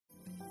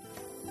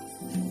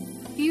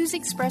views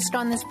expressed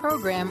on this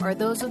program are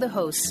those of the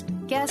hosts,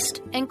 guests,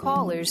 and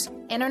callers,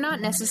 and are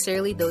not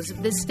necessarily those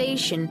of this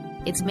station,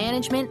 its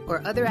management,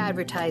 or other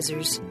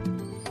advertisers.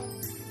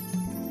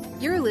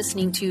 You're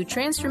listening to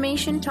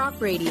Transformation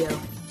Talk Radio.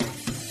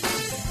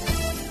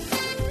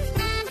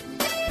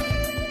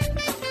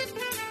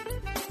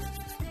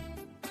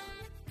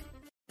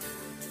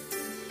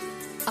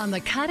 On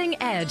the cutting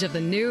edge of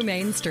the new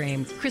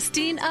mainstream,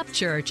 Christine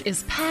Upchurch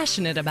is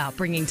passionate about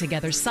bringing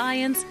together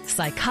science,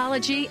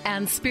 psychology,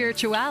 and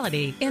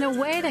spirituality in a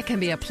way that can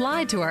be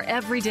applied to our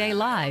everyday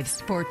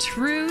lives for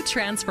true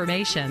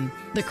transformation.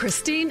 The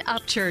Christine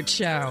Upchurch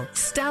Show,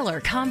 stellar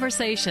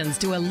conversations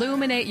to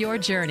illuminate your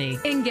journey,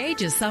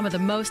 engages some of the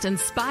most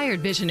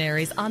inspired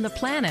visionaries on the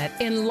planet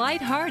in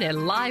lighthearted,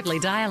 lively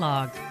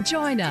dialogue.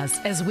 Join us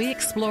as we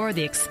explore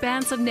the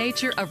expansive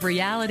nature of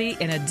reality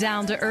in a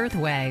down-to-earth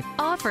way,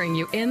 offering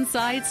you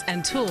insights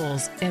and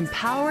tools,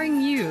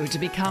 empowering you to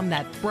become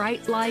that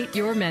bright light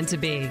you're meant to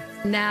be.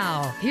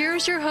 Now,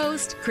 here's your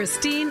host,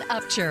 Christine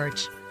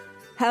Upchurch.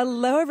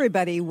 Hello,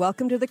 everybody.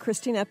 Welcome to the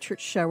Christine Upchurch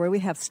Show, where we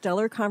have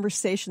stellar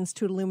conversations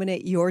to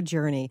illuminate your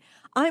journey.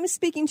 I'm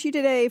speaking to you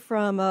today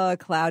from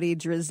cloudy,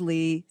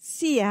 drizzly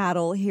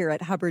Seattle here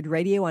at Hubbard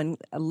Radio on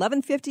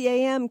 1150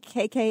 AM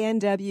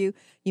KKNW.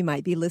 You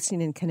might be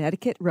listening in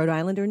Connecticut, Rhode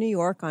Island, or New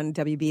York on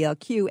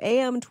WBLQ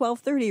AM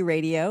 1230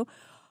 radio,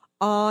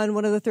 on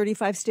one of the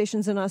 35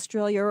 stations in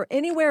Australia, or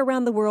anywhere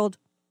around the world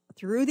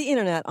through the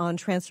internet on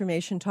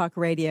Transformation Talk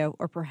Radio,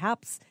 or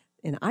perhaps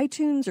in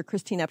iTunes or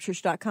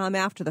christineupchurch.com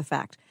after the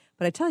fact.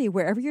 But I tell you,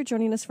 wherever you're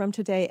joining us from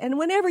today, and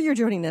whenever you're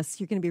joining us,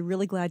 you're going to be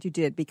really glad you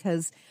did,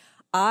 because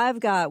I've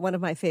got one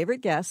of my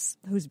favorite guests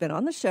who's been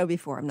on the show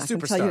before. I'm not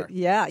going to tell you.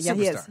 Yeah,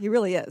 he is. He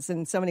really is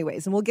in so many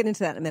ways. And we'll get into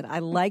that in a minute.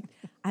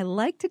 I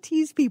like to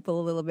tease people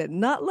a little bit,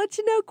 not let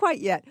you know quite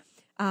yet.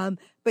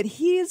 But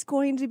he is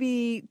going to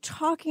be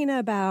talking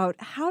about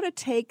how to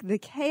take the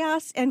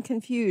chaos and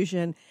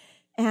confusion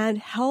and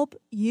help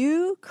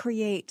you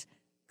create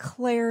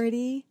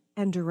clarity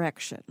and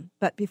direction.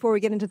 But before we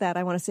get into that,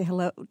 I want to say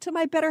hello to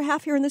my better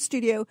half here in the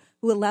studio,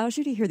 who allows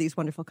you to hear these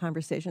wonderful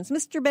conversations,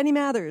 Mr. Benny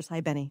Mathers.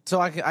 Hi, Benny. So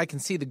I can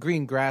see the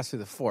green grass through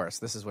the forest.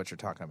 This is what you're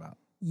talking about.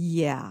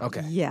 Yeah.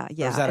 Okay. Yeah.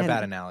 Or is that a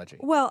bad analogy?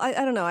 Well, I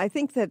don't know. I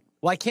think that...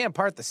 Well, I can't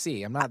part the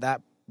sea. I'm not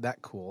that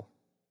cool.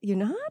 You're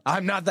not?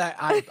 I'm not that.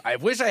 I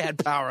wish I had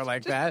power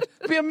like that.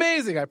 It'd be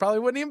amazing. I probably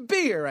wouldn't even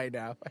be here right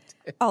now.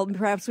 Oh,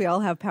 perhaps we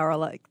all have power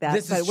like that.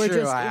 This is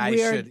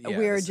true.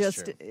 We're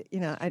just, you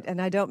know,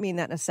 and I don't mean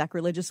that in a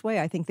sacrilegious way.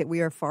 I think that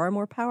we are far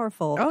more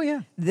powerful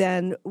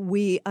than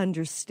we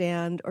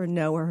understand or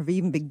know or have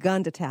even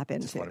begun to tap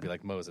into. I just want to be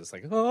like Moses,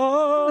 like,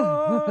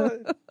 oh,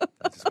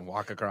 just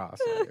walk across.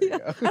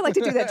 Yeah. I like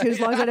to do that too, as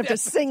long as I don't have to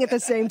sing at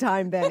the same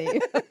time, Benny.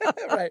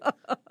 Right.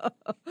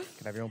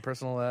 Can have your own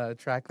personal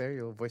track there,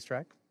 your voice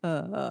track.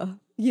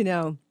 You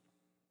know,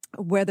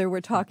 whether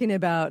we're talking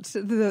about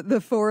the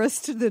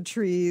forest, the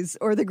trees,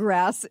 or the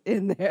grass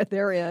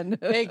they're in.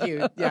 Thank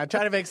you. Yeah, I'm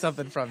trying to make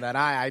something from that.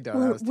 I don't.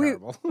 That was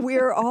terrible.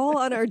 We're all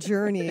on our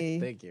journey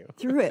Thank you.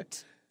 through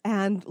it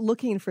and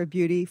looking for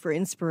beauty, for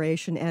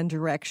inspiration, and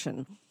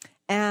direction.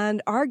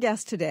 And our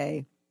guest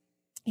today,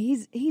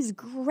 he's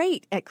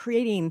great at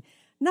creating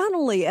not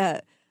only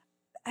a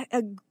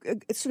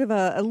sort of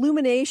a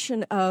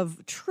illumination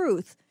of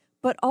truth,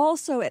 but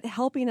also at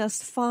helping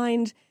us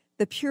find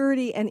the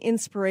purity and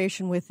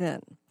inspiration within.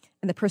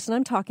 And the person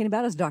I'm talking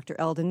about is Dr.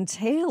 Eldon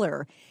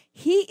Taylor.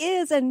 He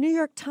is a New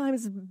York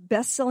Times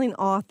best-selling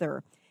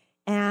author,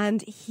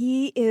 and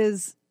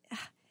he's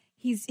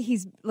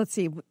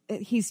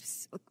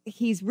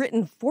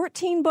written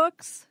 14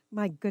 books.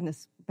 My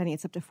goodness, Benny,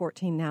 it's up to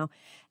 14 now.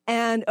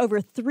 And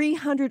over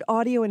 300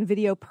 audio and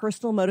video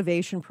personal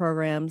motivation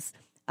programs.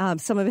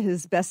 Some of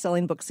his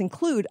best-selling books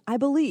include I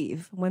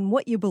Believe, When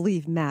What You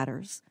Believe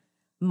Matters,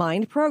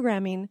 Mind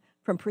Programming,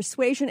 From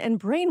Persuasion and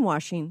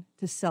Brainwashing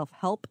to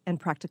Self-Help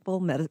and Practical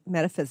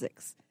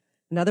Metaphysics.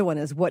 Another one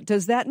is What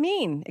Does That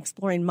Mean?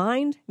 Exploring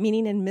Mind,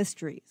 Meaning, and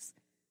Mysteries.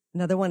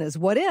 Another one is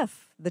What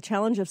If? The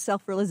Challenge of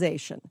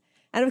Self-Realization.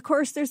 And of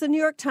course, there's the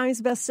New York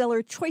Times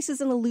bestseller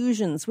Choices and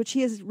Illusions, which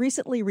he has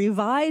recently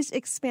revised,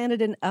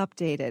 expanded, and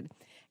updated.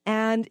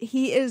 And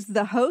he is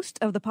the host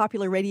of the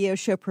popular radio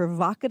show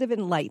Provocative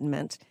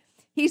Enlightenment.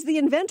 He's the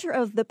inventor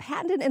of the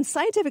patented and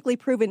scientifically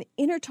proven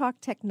Inner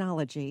Talk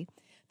technology,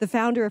 the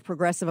founder of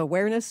Progressive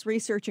Awareness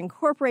Research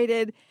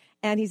Incorporated,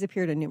 and he's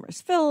appeared in numerous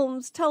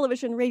films,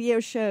 television, radio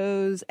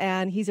shows,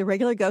 and he's a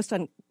regular guest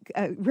on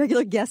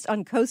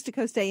Coast to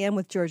Coast AM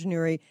with George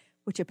Noory,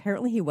 which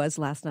apparently he was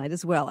last night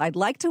as well. I'd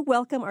like to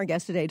welcome our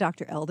guest today,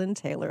 Dr. Eldon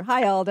Taylor.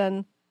 Hi,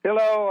 Eldon.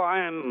 Hello,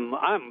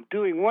 I'm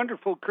doing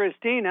wonderful,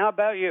 Christine. How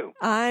about you?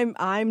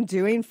 I'm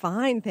doing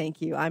fine,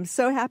 thank you. I'm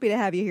so happy to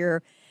have you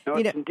here. No,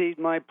 it's indeed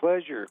my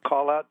pleasure.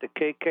 Call out to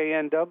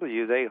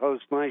KKNW. They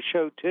host my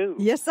show, too.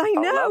 Yes, I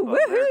know.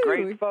 Woohoo! They're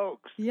great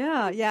folks.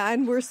 Yeah,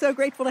 and we're so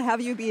grateful to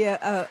have you be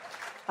a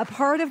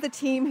part of the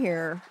team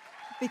here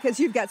because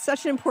you've got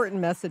such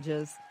important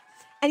messages.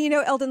 And, you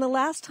know, Eldon, the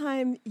last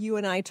time you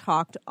and I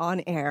talked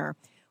on air,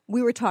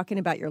 we were talking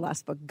about your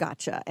last book,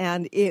 Gotcha,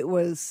 and it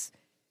was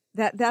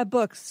That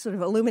book sort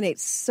of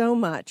illuminates so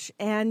much,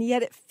 and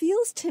yet it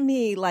feels to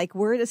me like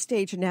we're at a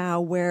stage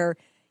now where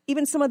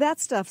even some of that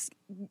stuff's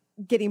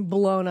getting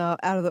blown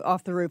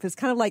off the roof. It's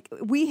kind of like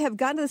we have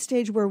gotten to the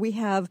stage where we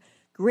have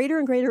greater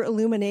and greater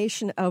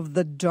illumination of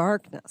the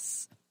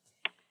darkness.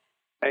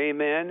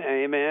 Amen,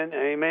 amen,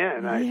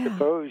 amen. Yeah. I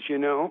suppose,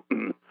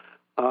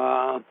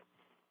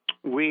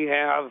 we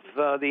have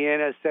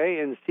the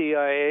NSA and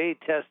CIA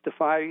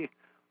testify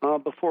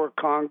before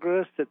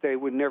Congress that they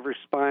would never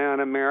spy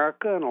on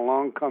America, and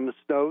along comes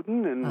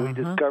Snowden, and we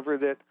discover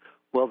that,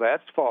 well,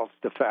 that's false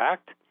to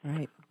fact.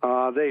 Right.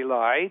 They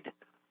lied.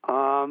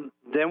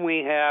 Then we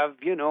have,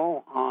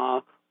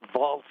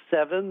 Vault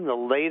 7, the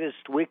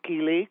latest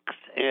WikiLeaks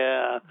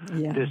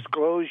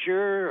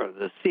disclosure, or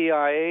the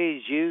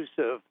CIA's use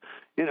of,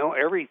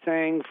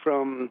 everything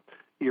from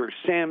your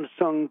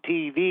Samsung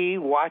TV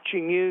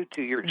watching you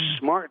to your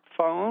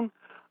smartphone.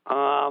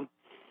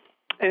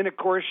 And, of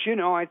course,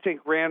 I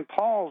think Rand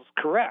Paul's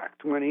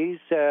correct when he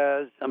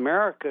says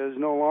America is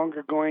no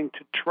longer going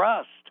to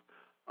trust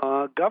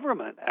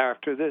government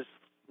after this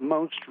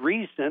most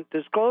recent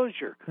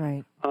disclosure.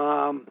 Right.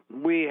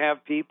 We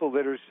have people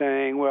that are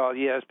saying, well,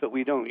 yes, but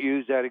we don't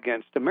use that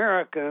against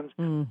Americans.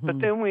 Mm-hmm. But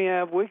then we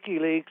have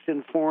WikiLeaks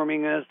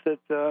informing us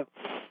that,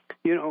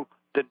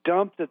 the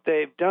dump that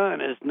they've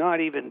done is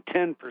not even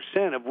 10%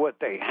 of what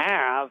they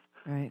have.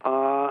 Right.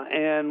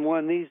 And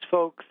when these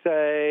folks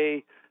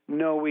say,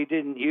 no, we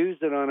didn't use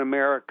it on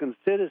American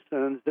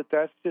citizens,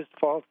 that's just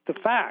false to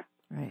fact.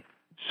 Right.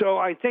 So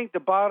I think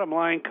the bottom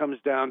line comes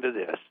down to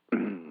this.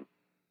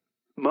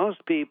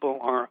 Most people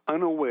are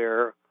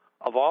unaware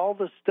of all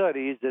the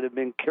studies that have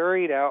been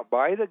carried out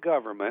by the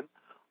government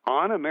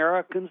on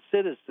American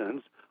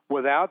citizens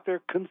without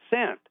their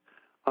consent,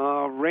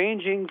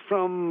 ranging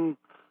from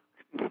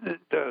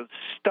the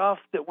stuff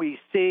that we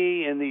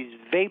see in these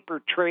vapor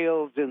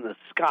trails in the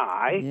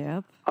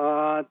sky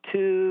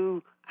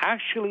to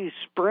actually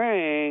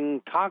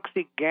spraying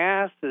toxic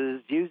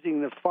gases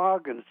using the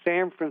fog in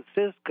San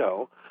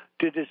Francisco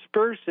to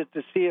disperse it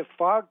to see if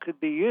fog could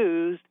be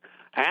used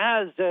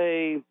as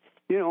a,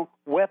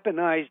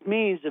 weaponized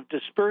means of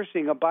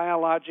dispersing a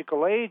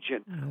biological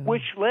agent,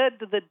 which led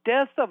to the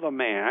death of a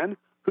man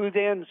who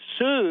then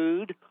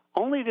sued,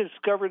 only to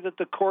discover that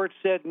the court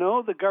said,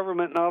 no, the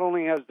government not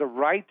only has the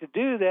right to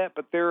do that,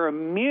 but they're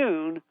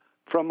immune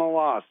from a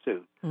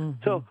lawsuit.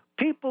 Mm-hmm. So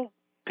people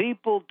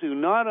do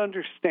not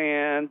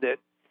understand that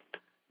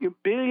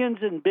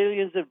billions and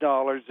billions of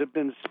dollars have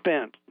been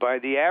spent by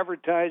the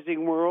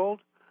advertising world,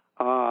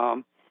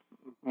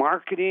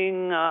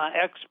 marketing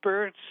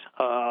experts,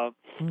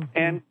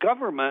 and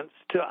governments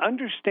to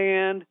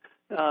understand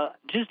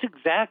just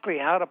exactly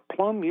how to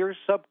plumb your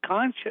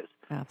subconscious.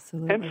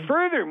 Absolutely. And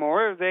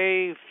furthermore,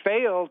 they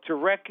fail to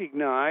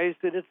recognize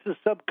that it's the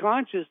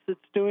subconscious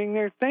that's doing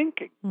their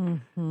thinking.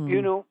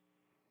 Mm-hmm.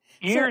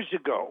 Years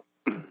ago,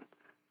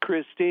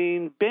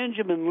 Christine,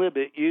 Benjamin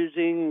Libet,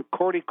 using a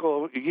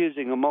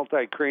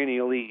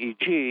multicranial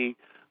EEG,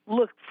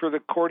 looked for the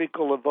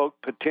cortical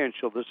evoked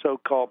potential, the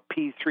so-called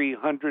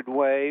P300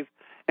 wave,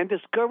 and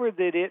discovered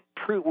that it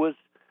was,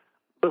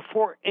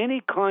 before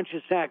any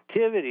conscious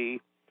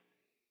activity,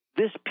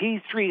 this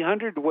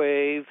P300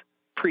 wave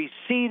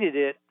preceded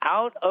it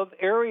out of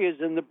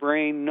areas in the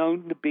brain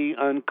known to be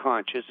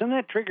unconscious. And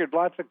that triggered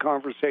lots of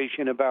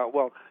conversation about,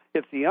 well,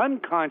 if the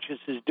unconscious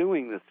is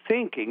doing the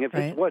thinking, if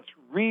it's what's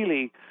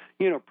really,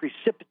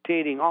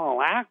 precipitating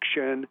all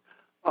action,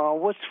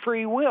 what's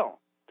free will?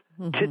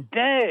 Mm-hmm.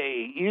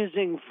 Today,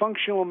 using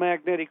functional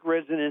magnetic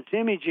resonance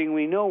imaging,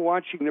 we know,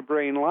 watching the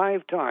brain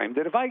lifetime,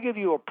 that if I give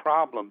you a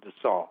problem to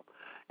solve,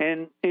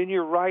 and in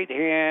your right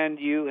hand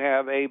you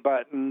have a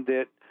button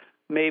that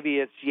maybe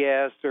it's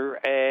yes or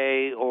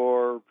A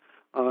or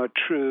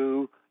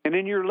true, and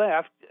in your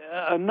left,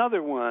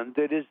 another one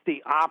that is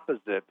the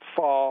opposite,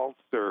 false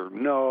or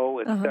no,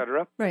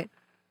 etc. Right.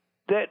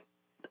 That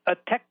a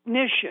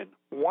technician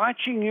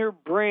watching your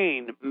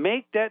brain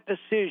make that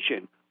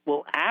decision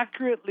will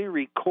accurately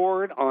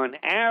record on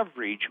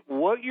average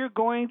what you're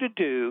going to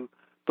do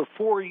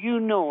before you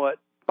know it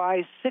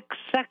by 6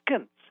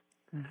 seconds.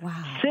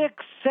 Wow. 6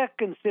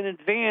 seconds in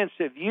advance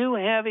of you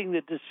having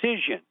the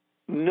decision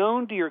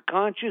known to your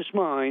conscious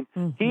mind,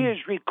 he has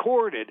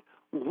recorded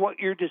what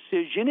your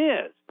decision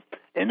is.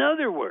 In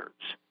other words,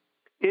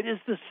 it is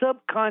the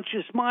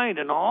subconscious mind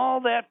and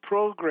all that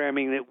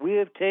programming that we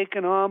have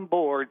taken on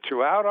board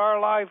throughout our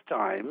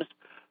lifetimes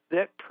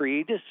that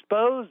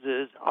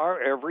predisposes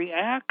our every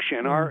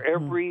action, our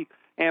every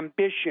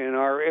ambition,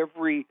 our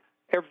every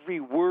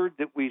word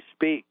that we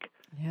speak.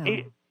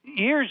 Yeah.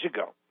 Years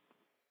ago,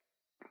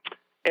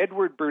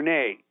 Edward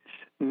Bernays,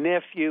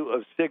 nephew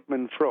of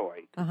Sigmund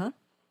Freud,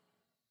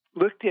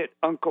 looked at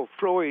Uncle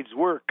Freud's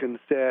work and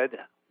said,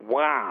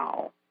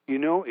 wow,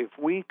 if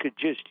we could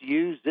just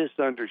use this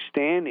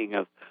understanding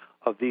of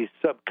these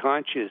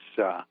subconscious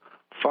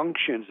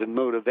functions and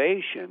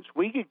motivations,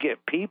 we could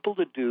get people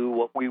to do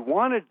what we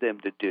wanted them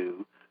to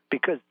do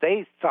because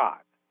they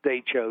thought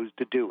they chose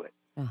to do it.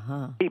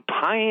 He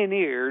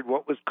pioneered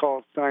what was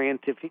called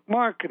scientific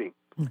marketing.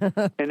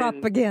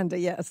 Propaganda,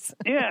 yes.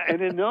 Yeah,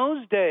 and in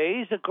those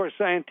days, of course,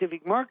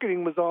 scientific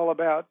marketing was all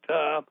about,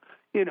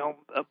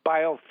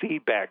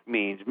 biofeedback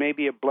means,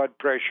 maybe a blood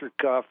pressure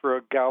cuff or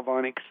a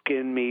galvanic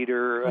skin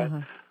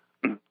meter.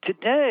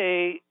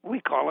 Today,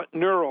 we call it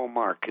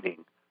neuromarketing.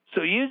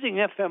 So using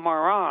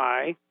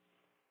fMRI,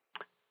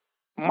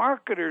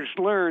 marketers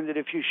learn that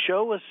if you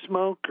show a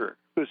smoker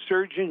the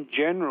Surgeon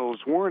General's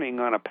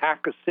warning on a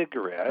pack of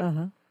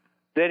cigarettes,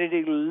 that it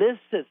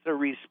elicits a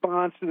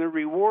response in the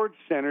reward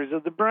centers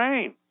of the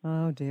brain.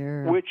 Oh,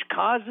 dear. Which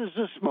causes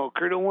the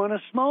smoker to want to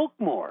smoke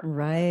more.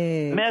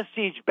 Right.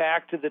 Message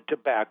back to the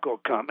tobacco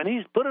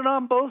companies, put it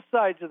on both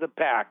sides of the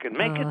pack and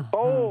make it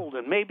bold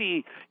and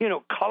maybe,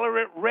 color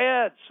it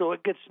red so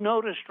it gets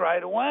noticed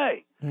right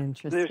away.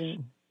 Interesting. There's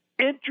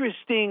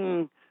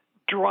interesting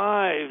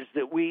drives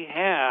that we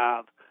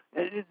have.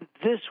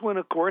 This one,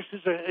 of course,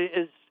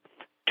 is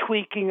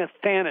tweaking a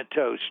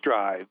Thanatos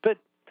drive. But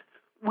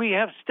we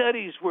have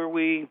studies where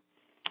we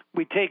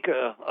take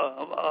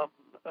a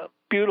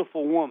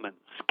beautiful woman,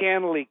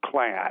 scantily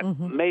clad,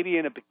 maybe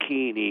in a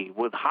bikini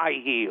with high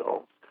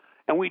heels,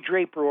 and we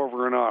drape her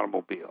over an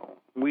automobile.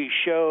 We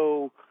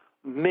show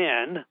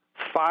men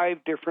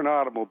 5 different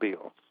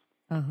automobiles,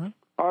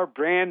 are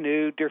brand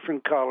new,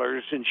 different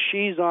colors, and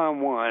she's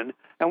on one,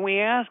 and we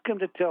ask them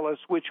to tell us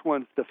which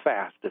one's the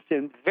fastest.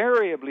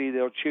 Invariably,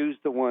 they'll choose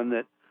the one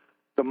that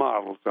the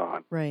model's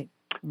on. Right.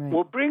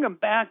 We'll bring them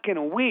back in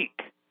a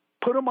week,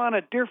 put them on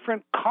a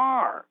different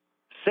car,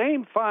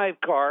 same 5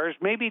 cars,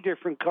 maybe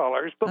different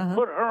colors, but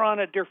put her on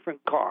a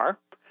different car,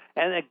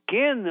 and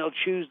again, they'll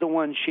choose the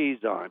one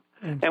she's on.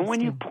 And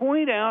when you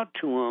point out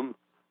to them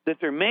that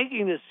they're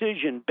making a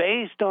decision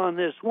based on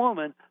this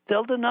woman,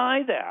 they'll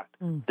deny that.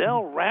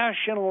 They'll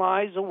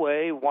rationalize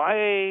away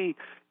why,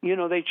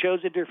 they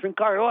chose a different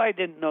car. Oh, I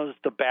didn't notice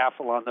the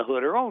baffle on the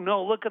hood. Or, oh,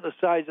 no, look at the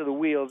size of the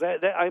wheels.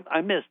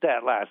 I missed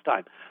that last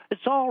time.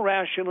 It's all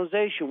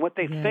rationalization. What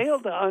they fail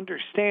to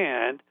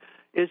understand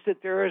is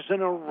that there is an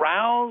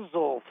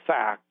arousal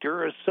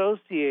factor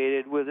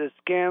associated with a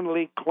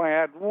scantily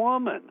clad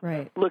woman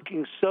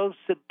looking so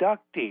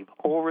seductive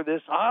over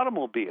this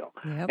automobile.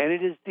 And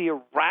it is the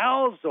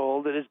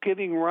arousal that is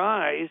giving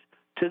rise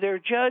to their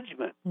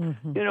judgment.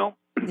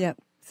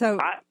 So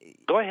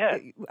go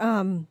ahead.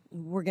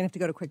 We're going to have to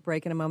go to a quick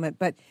break in a moment.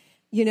 But,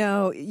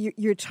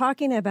 you're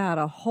talking about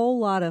a whole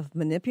lot of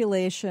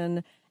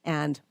manipulation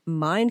and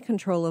mind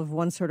control of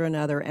one sort or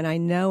another. And I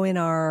know in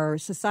our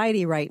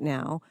society right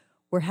now,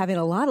 we're having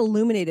a lot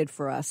illuminated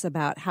for us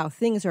about how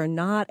things are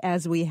not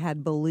as we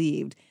had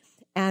believed.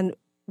 And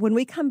when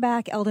we come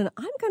back, Eldon,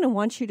 I'm going to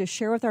want you to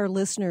share with our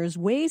listeners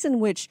ways in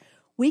which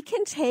we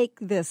can take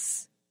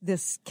this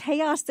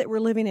chaos that we're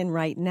living in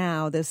right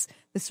now, this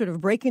sort of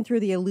breaking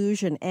through the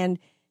illusion, and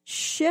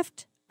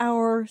shift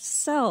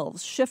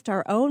ourselves, shift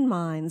our own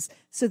minds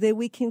so that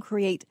we can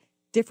create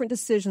different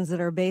decisions that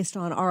are based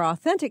on our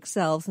authentic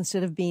selves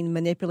instead of being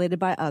manipulated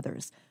by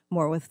others.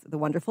 More with the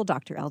wonderful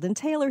Dr. Eldon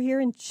Taylor here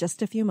in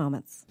just a few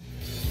moments.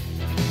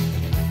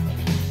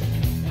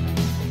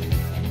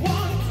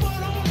 One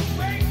foot on the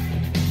brake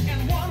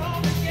and one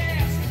on the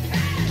gas.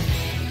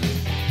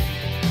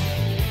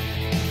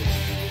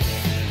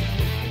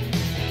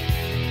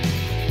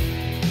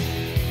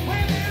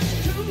 When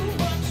there's too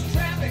much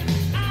traffic,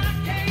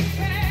 I can't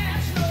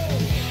pass, no.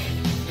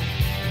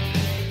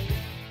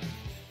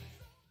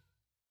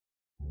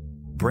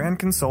 Brand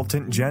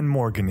consultant Jen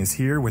Morgan is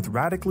here with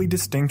Radically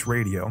Distinct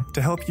Radio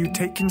to help you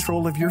take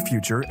control of your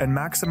future and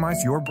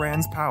maximize your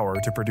brand's power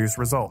to produce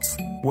results.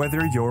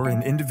 Whether you're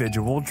an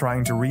individual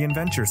trying to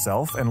reinvent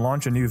yourself and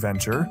launch a new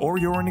venture, or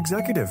you're an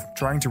executive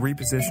trying to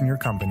reposition your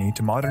company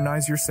to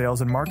modernize your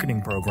sales and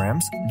marketing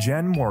programs,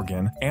 Jen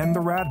Morgan and the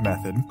RAD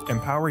method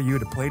empower you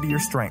to play to your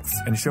strengths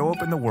and show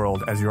up in the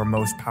world as your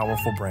most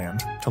powerful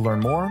brand. To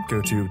learn more,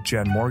 go to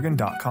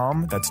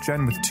jenmorgan.com. That's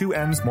Jen with 2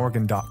 N's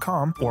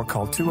Morgan.com, or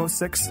call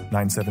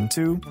 206-972-5366.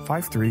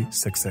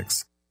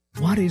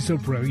 What is a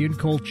brilliant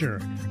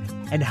culture?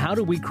 And how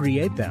do we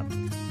create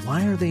them?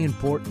 Why are they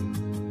important?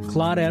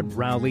 Claudette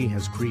Rowley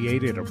has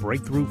created a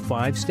breakthrough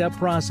 5-step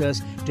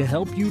process to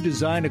help you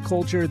design a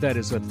culture that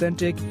is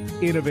authentic,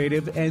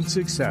 innovative, and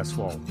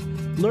successful.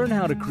 Learn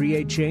how to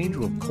create change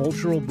with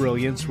Cultural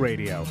Brilliance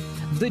Radio,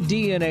 the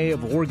DNA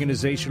of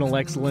organizational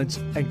excellence,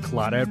 and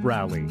Claudette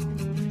Rowley.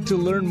 To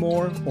learn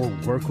more or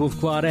work with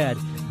Claudette,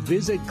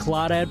 visit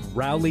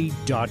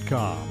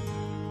ClaudetteRowley.com.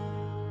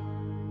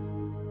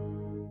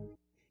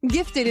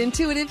 Gifted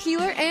intuitive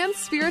healer and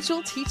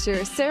spiritual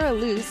teacher Sarah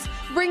Luce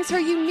brings her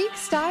unique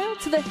style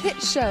to the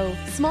hit show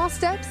Small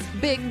Steps,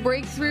 Big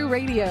Breakthrough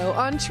Radio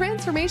on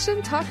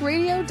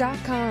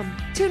TransformationTalkRadio.com.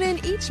 Tune in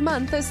each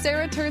month as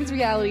Sarah turns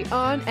reality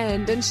on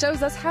end and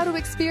shows us how to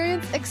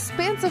experience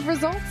expansive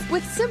results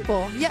with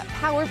simple yet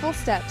powerful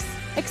steps.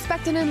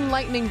 Expect an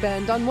enlightening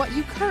bend on what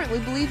you currently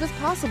believe is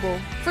possible.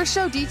 For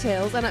show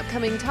details and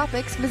upcoming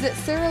topics, visit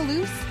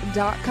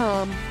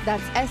sarahluce.com.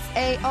 That's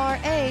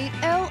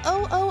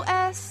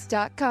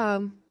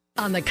SARALOOS.com.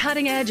 On the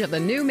cutting edge of the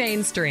new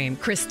mainstream,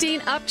 Christine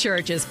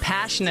Upchurch is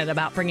passionate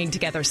about bringing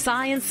together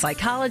science,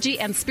 psychology,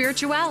 and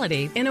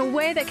spirituality in a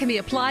way that can be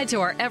applied to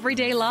our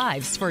everyday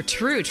lives for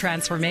true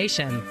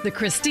transformation. The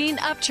Christine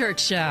Upchurch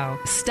Show,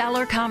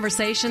 stellar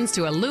conversations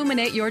to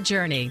illuminate your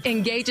journey,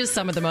 engages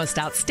some of the most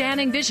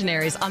outstanding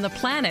visionaries on the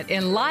planet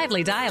in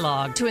lively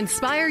dialogue to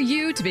inspire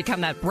you to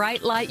become that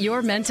bright light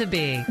you're meant to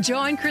be.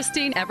 Join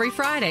Christine every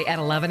Friday at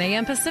 11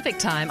 a.m. Pacific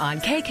Time on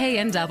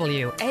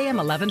KKNW, AM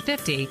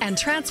 1150, and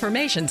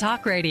Transformation Talk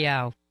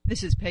Radio.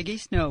 This is Peggy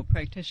Snow,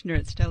 practitioner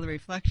at Stellar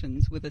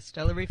Reflections with a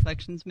Stellar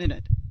Reflections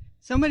Minute.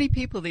 So many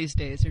people these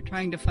days are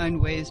trying to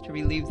find ways to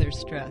relieve their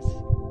stress.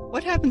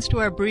 What happens to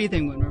our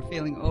breathing when we're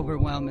feeling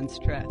overwhelm and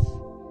stress?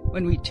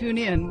 When we tune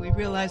in, we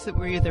realize that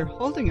we're either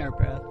holding our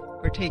breath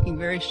or taking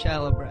very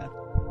shallow breath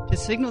to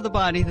signal the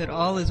body that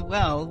all is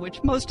well,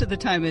 which most of the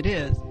time it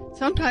is.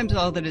 Sometimes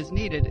all that is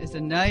needed is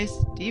a nice,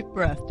 deep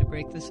breath to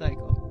break the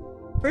cycle.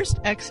 First,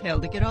 exhale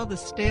to get all the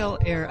stale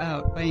air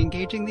out by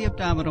engaging the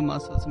abdominal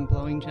muscles and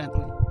blowing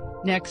gently.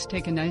 Next,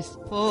 take a nice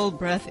full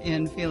breath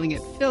in, feeling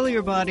it fill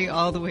your body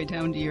all the way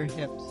down to your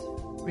hips.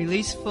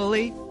 Release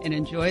fully and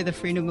enjoy the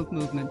freedom of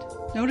movement.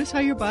 Notice how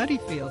your body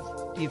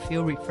feels. Do you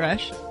feel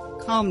refreshed?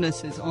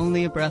 Calmness is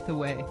only a breath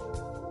away.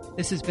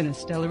 This has been a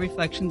Stellar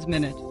Reflections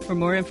Minute. For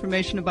more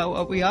information about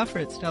what we offer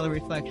at Stellar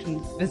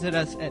Reflections, visit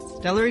us at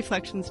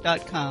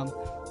stellarreflections.com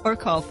or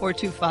call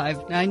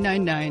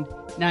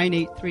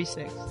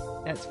 425-999-9836.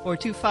 That's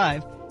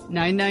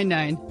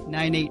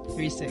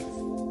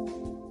 425-999-9836.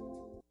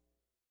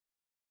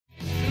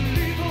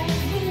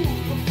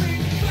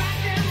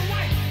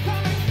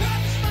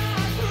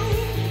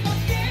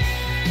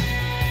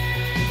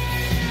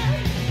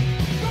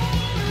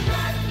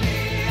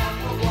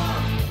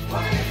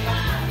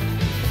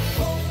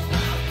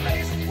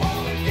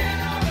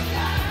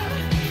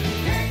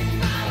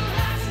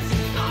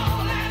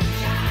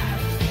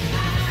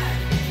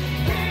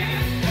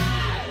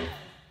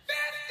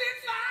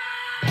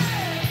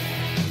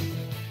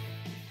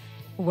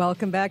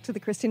 Welcome back to the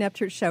Christine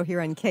Upchurch Show here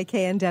on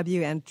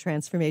KKNW and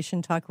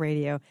Transformation Talk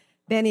Radio.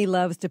 Benny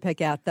loves to pick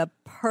out the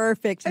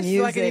perfect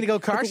music, like I need to go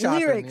car shopping,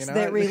 lyrics you know?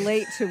 that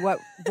relate to what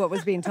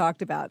was being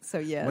talked about. So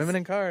yes, Women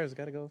in cars,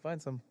 got to go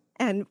find some.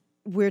 And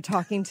we're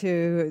talking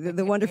to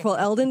the wonderful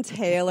Eldon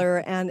Taylor.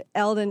 And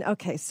Eldon,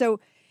 okay, so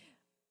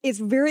it's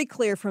very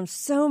clear from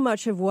so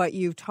much of what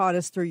you've taught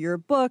us through your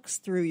books,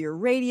 through your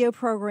radio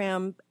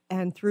program,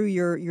 and through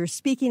your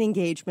speaking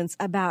engagements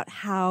about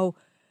how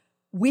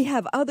we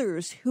have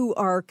others who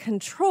are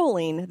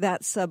controlling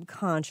that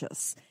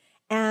subconscious.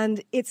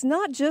 And it's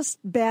not just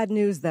bad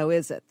news, though,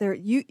 is it?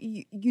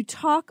 You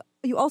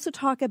also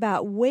talk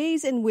about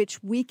ways in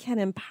which we can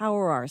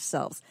empower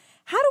ourselves.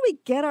 How do we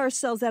get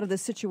ourselves out of the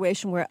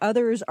situation where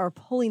others are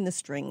pulling the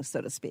strings, so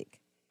to speak?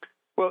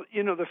 Well,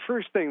 the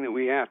first thing that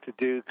we have to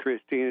do,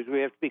 Christine, is we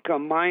have to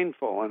become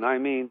mindful. And I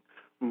mean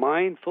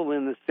mindful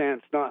in the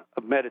sense not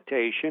of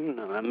meditation.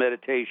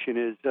 Meditation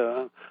is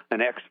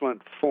an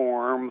excellent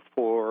form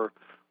for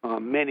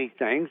many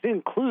things,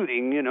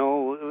 including,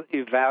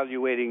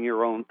 evaluating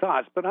your own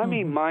thoughts. But I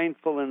mean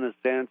mindful in the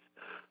sense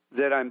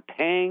that I'm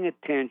paying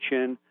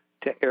attention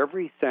to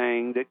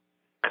everything that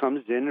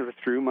comes in or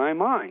through my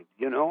mind.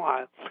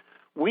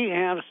 We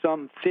have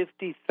some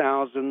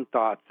 50,000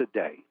 thoughts a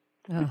day.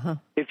 Uh-huh.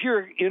 If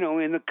you're,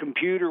 in the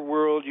computer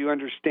world, you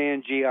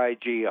understand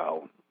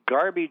GIGO.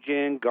 Garbage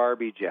in,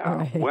 garbage out.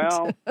 Right.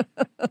 Well,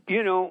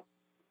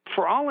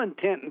 for all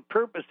intent and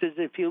purposes,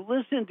 if you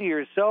listen to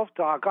your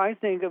self-talk, I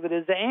think of it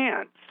as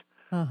ants.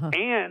 Uh-huh.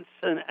 Ants,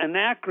 an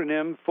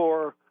acronym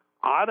for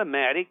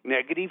automatic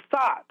negative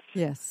thoughts.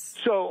 Yes.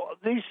 So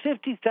these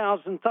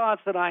 50,000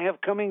 thoughts that I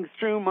have coming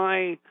through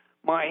my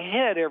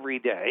head every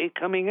day,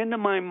 coming into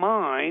my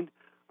mind,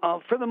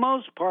 for the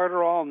most part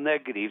are all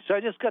negative. So I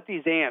just got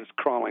these ants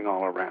crawling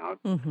all around.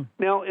 Mm-hmm.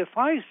 Now, if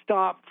I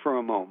stop for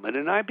a moment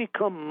and I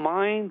become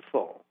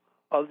mindful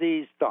of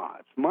these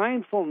thoughts,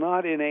 mindful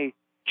not in a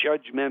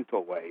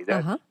judgmental way,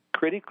 that's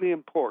critically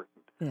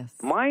important. Yes.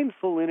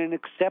 Mindful in an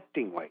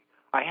accepting way.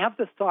 I have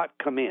the thought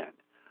come in.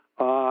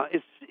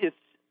 It's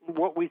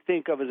what we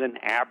think of as an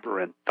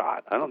aberrant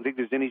thought. I don't think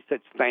there's any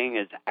such thing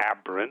as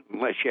aberrant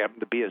unless you happen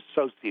to be a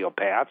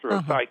sociopath or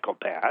a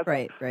psychopath.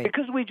 Right.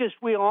 Because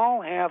we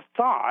all have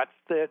thoughts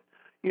that,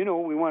 we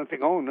want to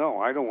think, oh, no,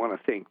 I don't want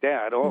to think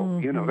that.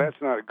 Oh,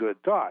 that's not a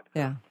good thought.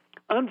 Yeah.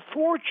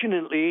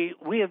 Unfortunately,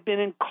 we have been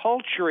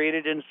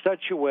enculturated in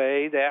such a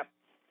way that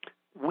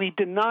we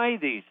deny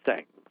these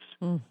things.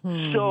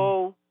 Mm-hmm.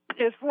 So,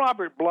 as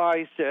Robert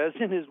Bly says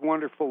in his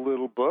wonderful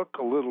little book,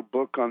 A Little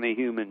Book on the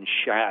Human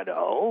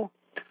Shadow,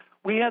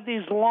 we have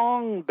these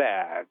long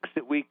bags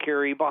that we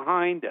carry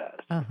behind us.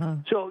 Uh-huh.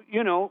 So,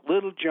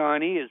 little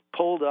Johnny is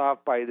pulled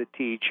off by the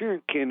teacher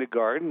in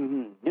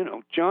kindergarten.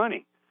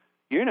 Johnny,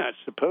 you're not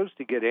supposed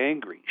to get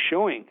angry.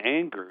 Showing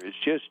anger is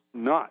just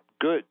not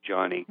good,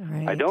 Johnny.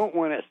 Right. I don't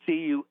want to see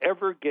you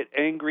ever get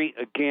angry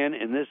again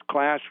in this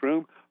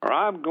classroom, or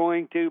I'm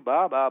going to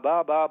ba, ba,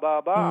 ba, ba,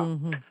 ba, ba.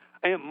 Mm-hmm.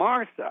 And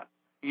Martha,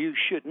 you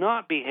should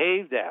not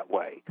behave that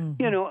way.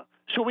 You know,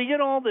 so we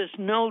get all this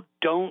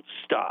no-don't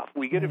stuff.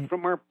 We get it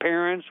from our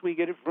parents. We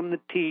get it from the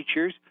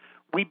teachers.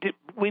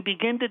 We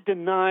begin to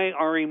deny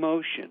our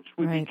emotions.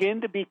 We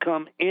begin to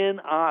become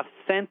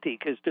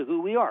inauthentic as to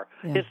who we are.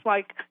 Yeah. It's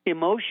like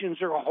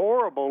emotions are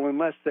horrible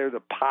unless they're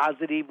the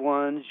positive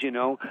ones. You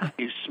know,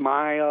 you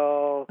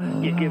smile,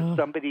 you give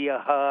somebody a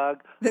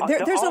hug.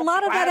 There's a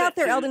lot of that out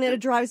there, Eldon, and it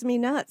drives me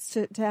nuts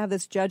to have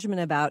this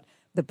judgment about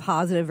the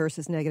positive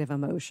versus negative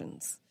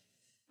emotions.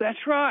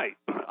 That's right.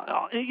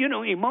 You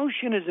know,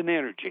 emotion is an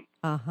energy.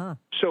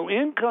 So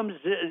in comes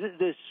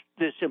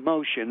this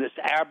emotion, this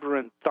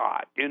aberrant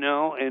thought, you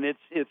know, and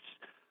it's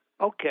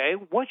okay,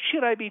 what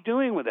should I be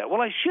doing with that?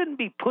 Well, I shouldn't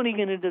be putting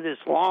it into this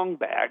long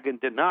bag and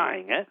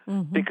denying it,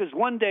 because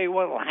one day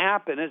what will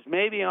happen is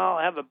maybe I'll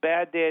have a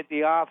bad day at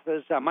the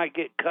office. I might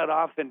get cut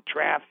off in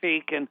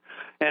traffic,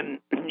 and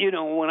you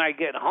know, when I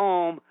get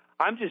home,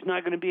 I'm just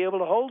not going to be able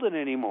to hold it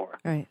anymore.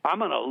 Right. I'm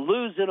going to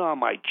lose it on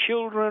my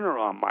children or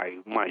on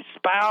my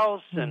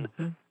spouse, and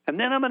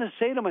then I'm going to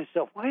say to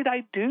myself, why did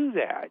I do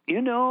that?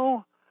 You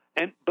know,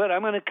 but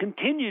I'm going to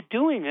continue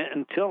doing it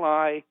until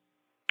I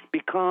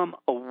become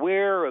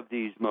aware of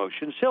these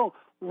emotions. So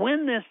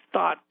when this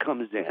thought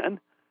comes in,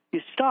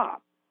 you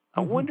stop.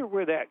 I wonder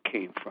where that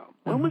came from.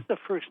 When was the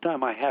first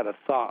time I had a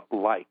thought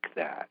like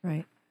that?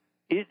 Right.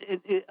 Is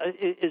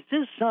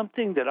this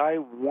something that I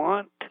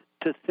want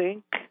to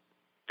think?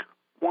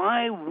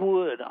 Why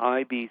would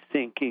I be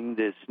thinking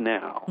this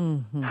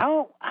now?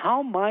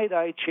 How might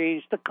I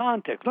change the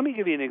context? Let me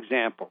give you an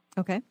example.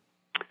 Okay.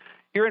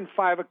 You're in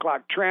 5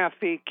 o'clock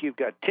traffic. You've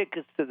got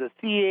tickets to the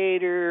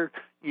theater.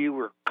 You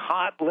were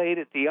caught late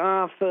at the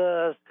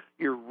office.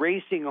 You're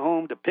racing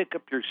home to pick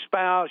up your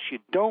spouse. You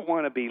don't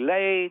want to be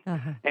late.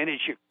 And as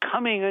you're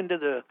coming into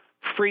the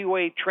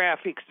freeway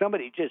traffic,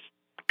 somebody just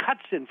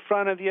cuts in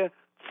front of you,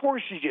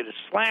 forces you to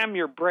slam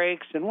your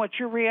brakes. And what's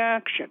your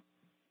reaction?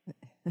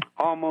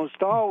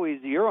 Almost always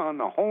you're on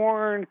the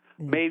horn,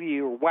 maybe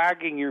you're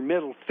wagging your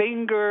middle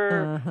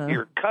finger,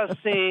 you're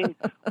cussing.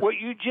 What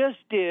you just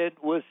did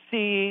was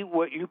see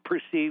what you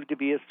perceive to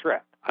be a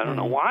threat. I don't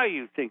know why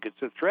you think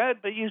it's a threat,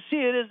 but you see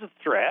it as a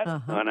threat.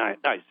 And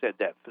I said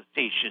that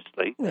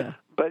facetiously,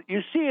 but you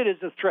see it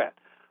as a threat.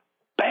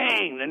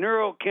 Bang, the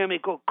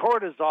neurochemical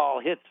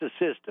cortisol hits the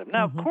system.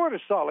 Now,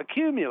 cortisol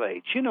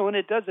accumulates, you know, and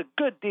it does a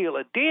good deal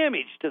of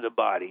damage to the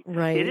body.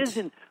 Right. It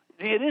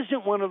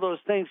isn't one of those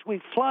things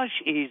we flush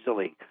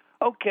easily.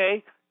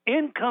 Okay,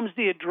 in comes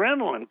the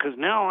adrenaline because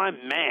now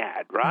I'm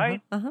mad,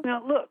 right?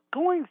 Now, look,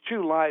 going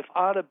through life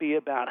ought to be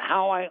about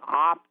how I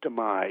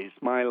optimize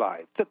my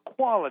life, the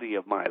quality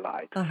of my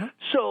life.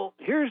 So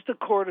here's the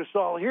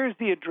cortisol, here's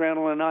the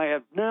adrenaline. I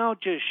have now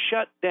just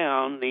shut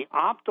down the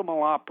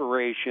optimal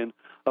operation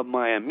of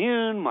my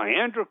immune, my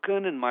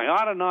endocrine, and my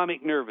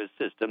autonomic nervous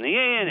system, the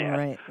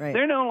ANS. Right.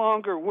 They're no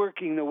longer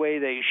working the way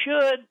they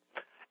should.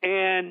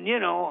 And, you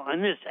know,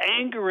 in this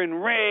anger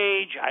and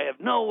rage, I have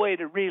no way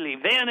to really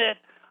vent it.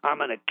 I'm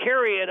going to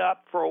carry it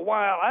up for a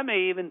while. I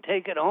may even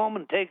take it home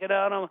and take it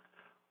out on.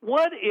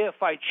 What if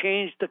I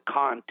change the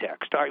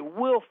context? I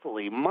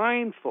willfully,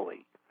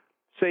 mindfully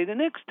say the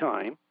next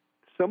time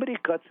somebody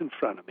cuts in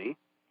front of me,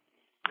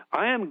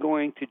 I am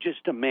going to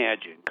just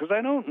imagine, because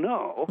I don't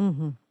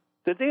know,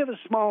 that they have a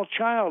small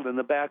child in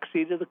the back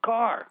seat of the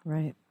car.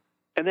 Right.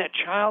 And that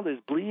child is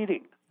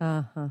bleeding.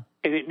 And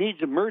it needs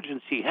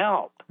emergency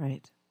help.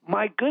 Right.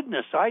 My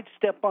goodness, I'd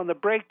step on the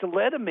brake to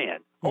let him in. Yes.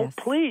 Oh,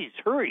 please,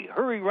 hurry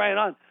right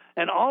on.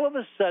 And all of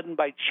a sudden,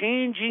 by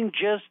changing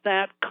just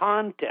that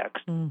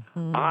context,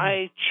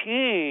 I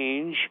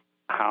change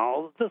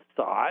how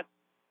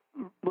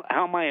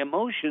my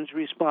emotions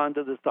respond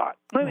to the thought.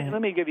 Let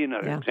me give you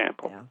another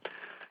example. Yeah.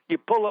 You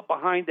pull up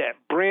behind that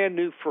brand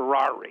new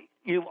Ferrari.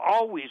 You've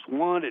always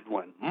wanted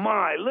one.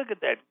 My, look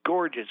at that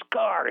gorgeous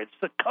car. It's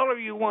the color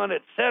you want,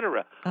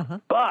 etc.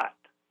 But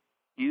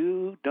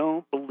you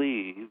don't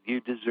believe you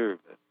deserve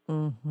it.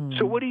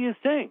 So what do you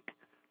think?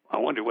 I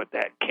wonder what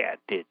that cat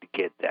did to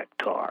get that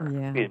car.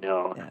 You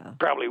know,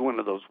 probably one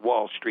of those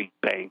Wall Street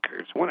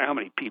bankers. Wonder how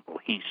many people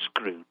he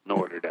screwed in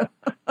order to,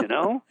 you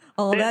know?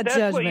 That's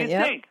judgment. What you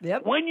think.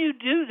 Yep. When you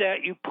do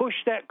that, you push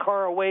that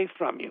car away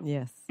from you.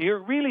 Yes.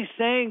 You're really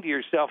saying to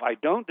yourself, I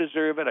don't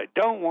deserve it, I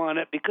don't want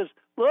it, because,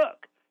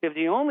 look, if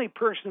the only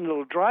person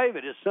that'll drive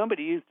it is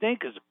somebody you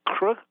think is a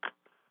crook,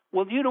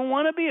 well, you don't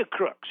want to be a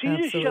crook. So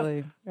you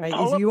Absolutely. just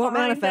pull you won't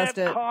behind manifest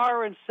that it.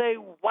 car and say,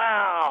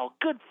 wow,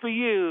 good for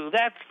you,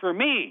 that's for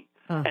me.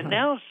 And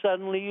now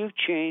suddenly you've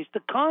changed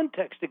the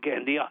context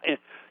again.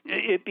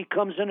 It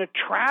becomes an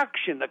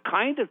attraction, the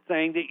kind of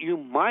thing that you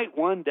might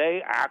one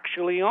day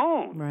actually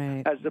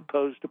own, as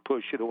opposed to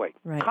push it away.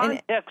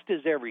 Context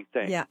is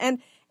everything. Yeah, and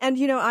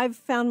you know, I've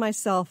found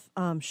myself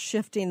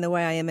shifting the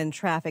way I am in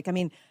traffic. I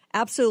mean,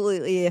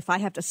 absolutely, if I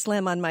have to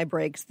slam on my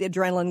brakes, the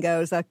adrenaline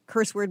goes, a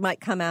curse word might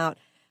come out,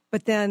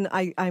 but then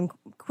I'm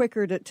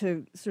quicker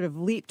to sort of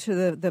leap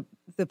to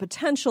the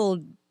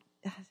potential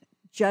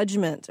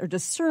judgment or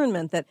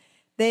discernment that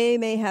they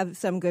may have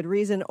some good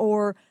reason,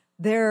 or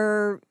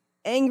they're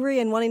angry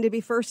and wanting to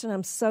be first, and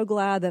I'm so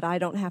glad that I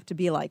don't have to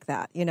be like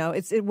that.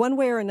 It's one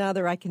way or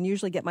another, I can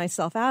usually get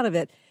myself out of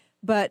it.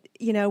 But,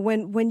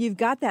 when you've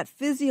got that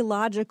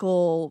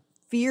physiological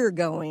fear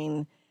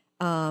going,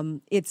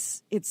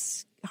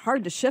 it's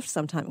hard to shift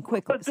sometimes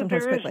quickly. But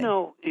there is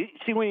no,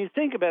 see, when you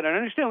think about it, I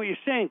understand what you're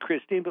saying,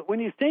 Christine, but when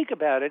you think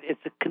about it,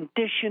 it's a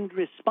conditioned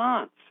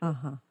response.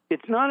 Uh-huh.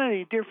 It's not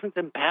any different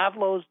than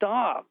Pavlov's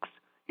dogs.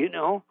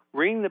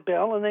 Ring the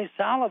bell and they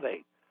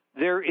salivate.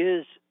 There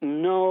is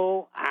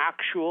no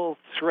actual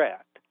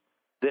threat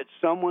that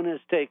someone has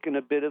taken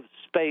a bit of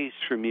space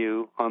from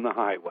you on the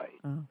highway.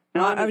 Oh.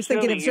 Now, I was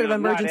thinking of sort of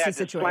emergency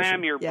situation.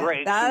 Slam your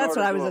brakes that's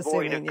what I was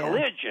avoid assuming. a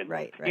collision.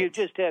 Right. You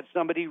just had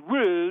somebody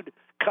rude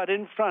cut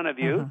in front of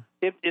you.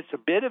 Uh-huh. It's a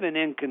bit of an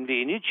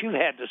inconvenience. You've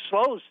had to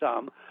slow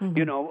some.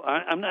 Mm-hmm.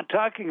 I'm not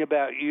talking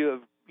about you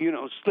have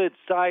slid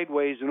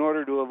sideways in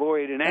order to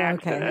avoid an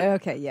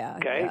accident. Okay, yeah.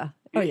 Okay? Yeah.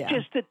 It's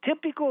just a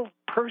typical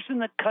person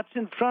that cuts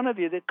in front of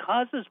you that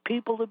causes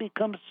people to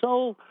become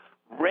so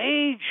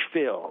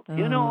rage-filled.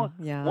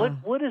 Yeah.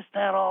 What is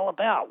that all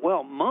about?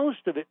 Well,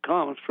 most of it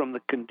comes from the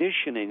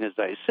conditioning, as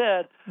I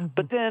said,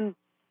 but then,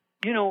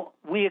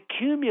 we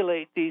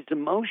accumulate these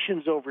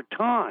emotions over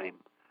time.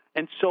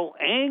 And so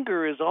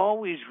anger is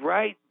always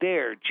right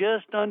there,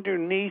 just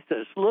underneath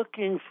us,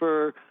 looking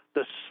for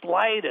the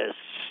slightest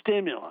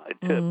stimuli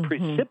to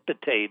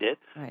precipitate it,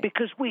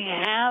 because we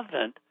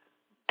haven't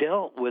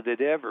dealt with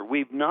it ever.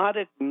 We've not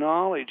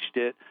acknowledged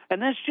it,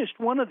 and that's just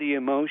one of the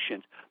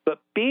emotions. But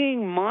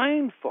being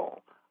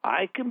mindful,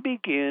 I can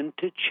begin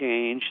to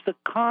change the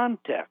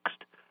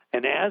context.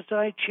 And as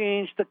I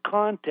change the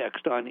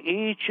context on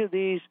each of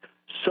these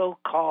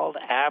so-called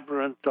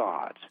aberrant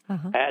thoughts,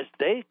 as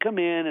they come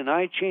in and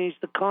I change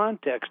the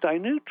context, I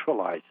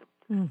neutralize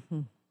them.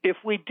 Mm-hmm. If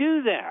we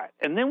do that,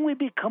 and then we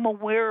become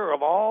aware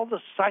of all the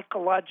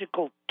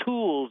psychological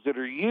tools that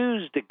are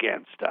used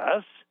against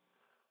us,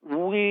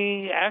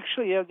 we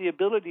actually have the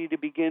ability to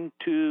begin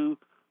to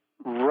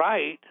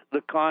write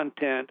the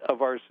content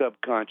of our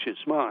subconscious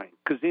mind.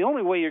 Because the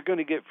only way you're going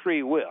to get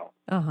free will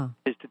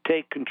is to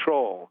take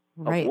control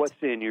of what's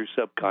in your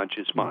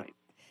subconscious mind.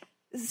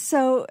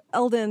 So,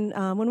 Eldon,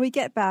 when we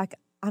get back,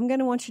 I'm going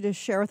to want you to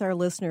share with our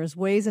listeners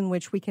ways in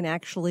which we can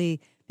actually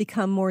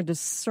become more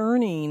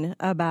discerning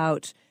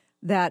about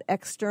that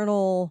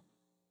external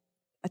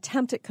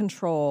attempt at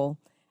control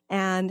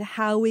and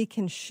how we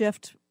can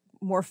shift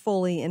more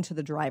fully into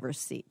the driver's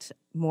seat.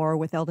 More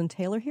with Eldon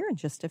Taylor here in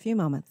just a few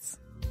moments.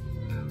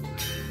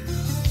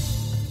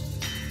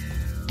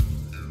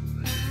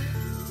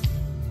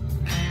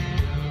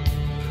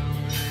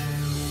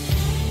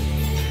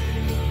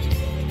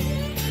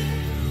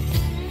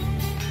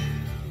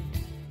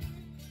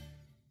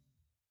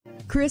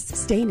 Chris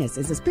Stanis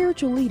is a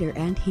spiritual leader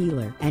and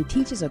healer and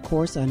teaches a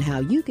course on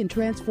how you can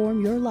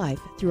transform your life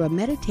through a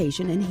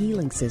meditation and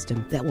healing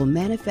system that will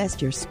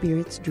manifest your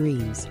spirit's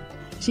dreams.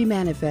 She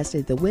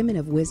manifested the Women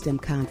of Wisdom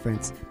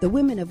Conference, the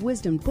Women of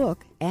Wisdom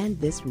book,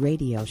 and this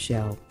radio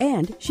show.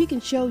 And she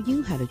can show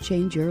you how to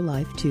change your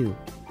life too.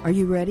 Are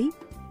you ready?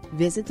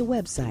 Visit the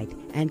website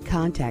and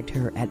contact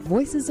her at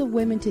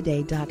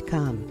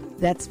voicesofwomentoday.com.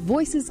 That's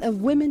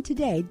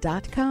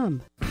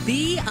voicesofwomentoday.com.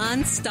 Be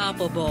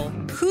unstoppable.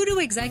 Who do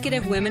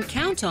executive women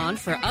count on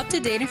for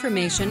up-to-date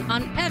information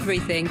on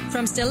everything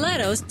from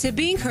stilettos to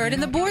being heard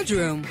in the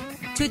boardroom?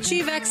 To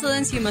achieve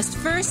excellence, you must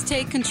first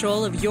take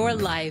control of your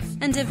life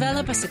and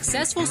develop a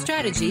successful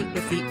strategy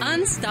with the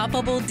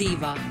Unstoppable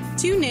Diva.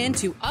 Tune in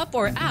to Up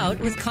or Out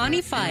with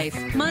Connie Fife,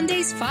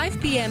 Mondays 5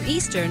 p.m.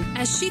 Eastern,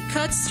 as she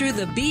cuts through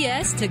the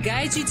BS to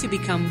guide you to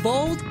become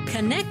bold,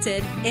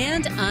 connected,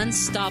 and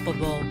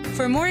unstoppable.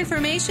 For more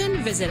information,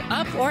 visit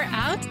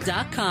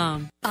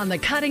uporout.com. On the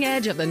cutting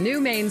edge of the new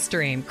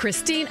mainstream,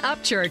 Christine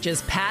Upchurch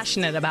is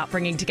passionate about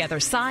bringing together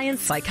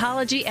science,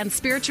 psychology, and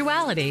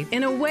spirituality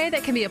in a way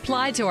that can be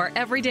applied to our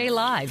everyday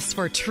lives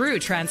for true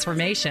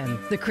transformation.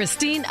 The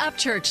Christine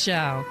Upchurch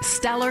Show,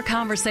 stellar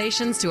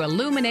conversations to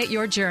illuminate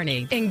your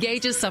journey,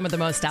 engages some of the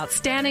most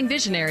outstanding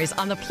visionaries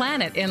on the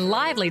planet in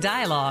lively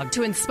dialogue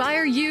to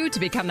inspire you to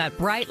become that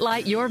bright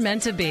light you're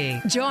meant to be.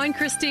 Join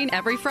Christine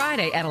every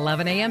Friday at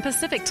 11 a.m.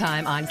 Pacific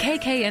Time on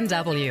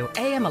KKNW,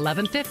 AM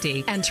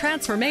 1150, and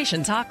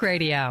Transformation Talk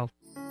Radio.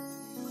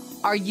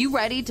 Are you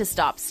ready to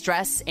stop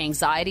stress,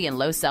 anxiety, and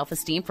low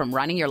self-esteem from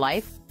running your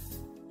life?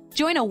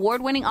 Join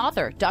award-winning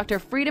author Dr.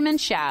 Friedemann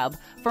Schaub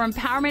for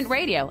Empowerment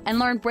Radio and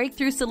learn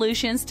breakthrough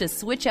solutions to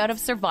switch out of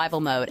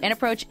survival mode and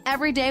approach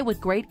every day with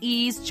great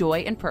ease, joy,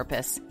 and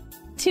purpose.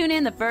 Tune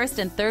in the first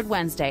and third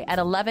Wednesday at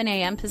 11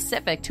 a.m.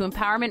 Pacific to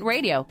Empowerment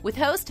Radio with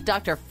host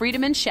Dr.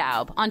 Friedemann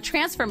Schaub on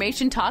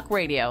Transformation Talk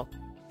Radio.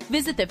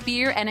 Visit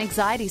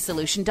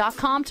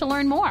thefearandanxietysolution.com to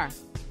learn more.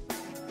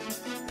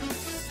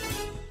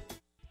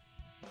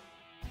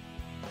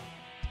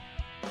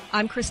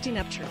 I'm Christine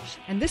Upchurch,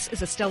 and this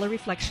is a Stellar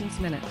Reflections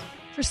Minute.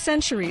 For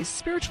centuries,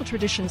 spiritual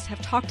traditions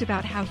have talked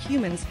about how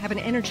humans have an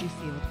energy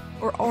field,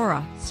 or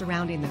aura,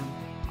 surrounding them.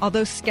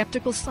 Although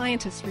skeptical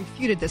scientists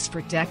refuted this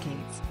for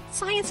decades,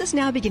 science is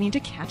now beginning to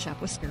catch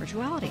up with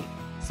spirituality.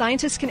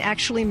 Scientists can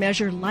actually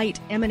measure light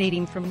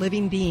emanating from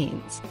living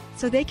beings,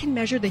 so they can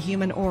measure the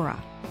human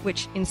aura,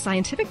 which in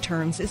scientific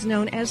terms is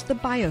known as the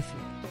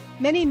biofield.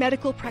 Many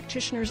medical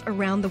practitioners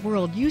around the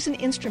world use an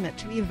instrument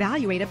to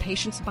evaluate a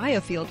patient's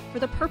biofield for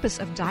the purpose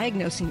of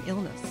diagnosing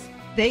illness.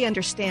 They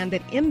understand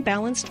that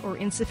imbalanced or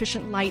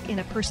insufficient light in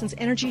a person's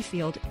energy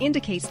field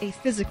indicates a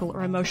physical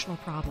or emotional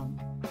problem.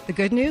 The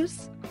good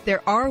news?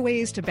 There are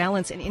ways to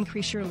balance and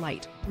increase your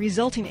light,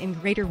 resulting in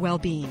greater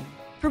well-being.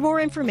 For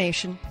more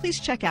information, please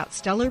check out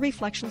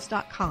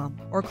stellarreflections.com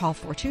or call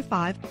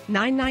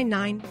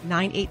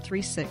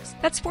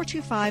 425-999-9836. That's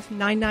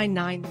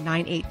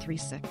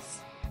 425-999-9836.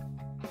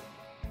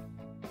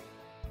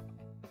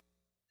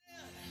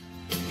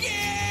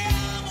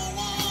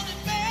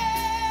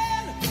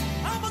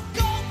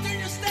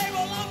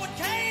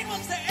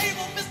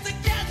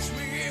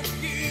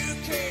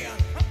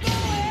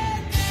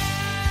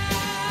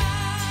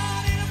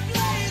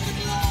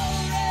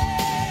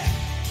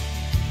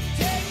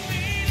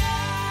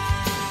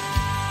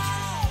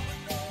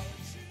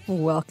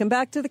 Welcome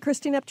back to the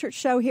Christine Upchurch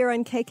Show here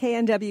on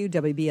KKNW,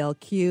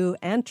 WBLQ,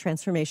 and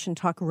Transformation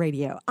Talk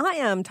Radio. I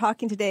am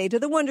talking today to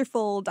the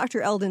wonderful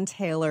Dr. Eldon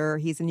Taylor.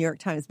 He's a New York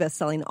Times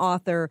bestselling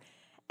author,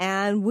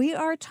 and we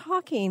are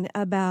talking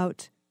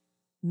about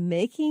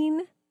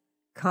making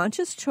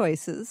conscious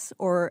choices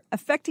or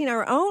affecting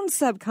our own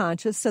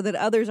subconscious so that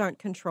others aren't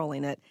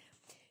controlling it.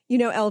 You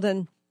know,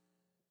 Eldon,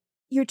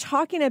 you're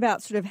talking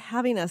about sort of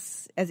having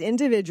us as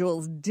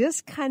individuals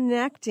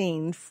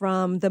disconnecting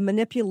from the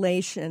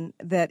manipulation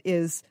that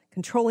is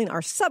controlling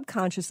our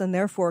subconscious and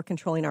therefore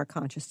controlling our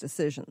conscious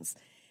decisions.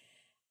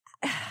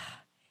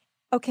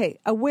 Okay,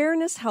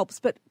 awareness helps,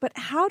 but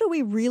how do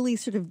we really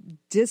sort of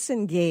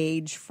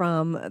disengage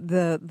from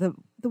the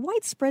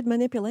widespread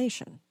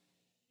manipulation?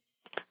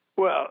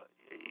 Well,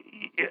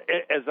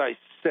 as I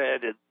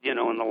said,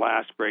 in the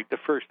last break, the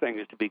first thing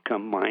is to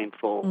become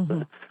mindful.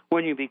 Mm-hmm.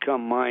 When you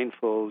become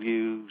mindful,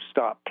 you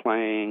stop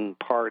playing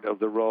part of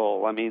the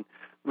role. I mean,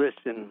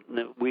 listen,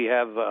 we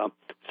have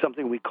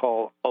something we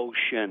call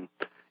OCEAN.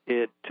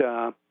 It's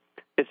an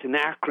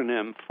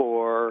acronym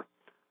for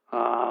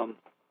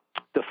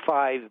the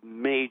 5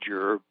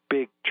 major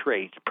big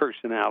traits,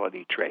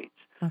 personality traits.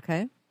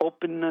 Okay.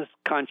 Openness,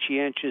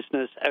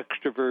 conscientiousness,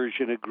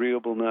 extroversion,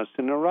 agreeableness,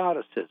 and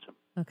neuroticism.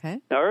 Okay.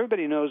 Now,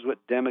 everybody knows what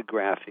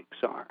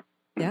demographics are.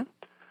 Yeah.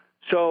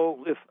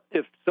 So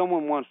if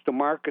someone wants to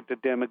market the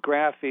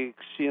demographics,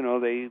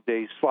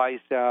 they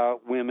slice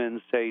out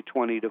women, say,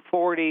 20 to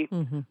 40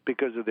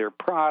 because of their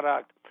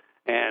product,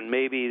 and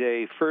maybe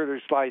they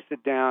further slice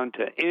it down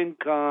to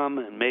income,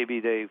 and maybe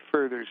they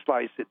further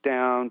slice it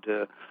down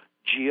to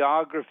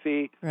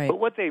geography. Right. But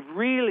what they've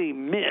really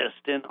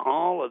missed in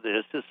all of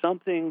this is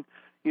something,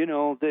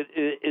 that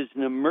is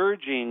an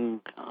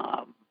emerging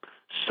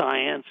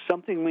science,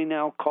 something we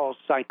now call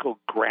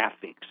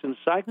psychographics. And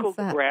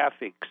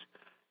psychographics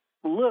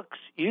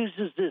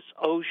uses this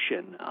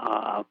OCEAN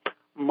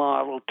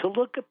model to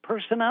look at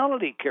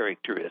personality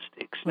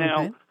characteristics. Okay.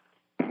 Now,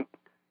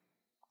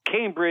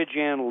 Cambridge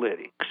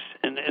Analytics,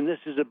 and this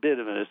is a bit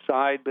of an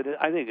aside, but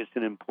I think it's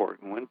an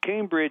important one.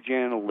 Cambridge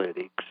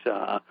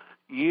Analytics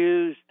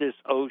used this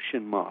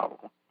OCEAN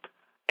model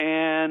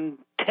and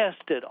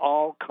tested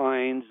all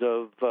kinds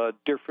of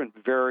different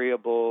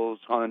variables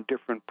on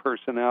different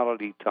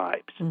personality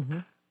types,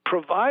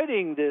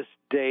 providing this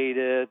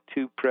data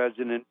to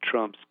President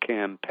Trump's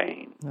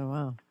campaign. Oh,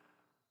 wow.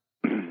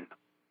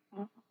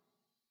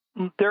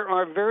 There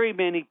are very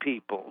many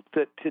people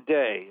that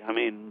today,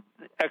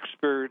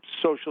 experts,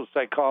 social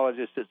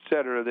psychologists, et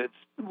cetera, that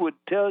would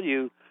tell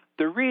you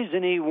the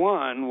reason he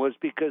won was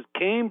because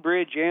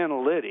Cambridge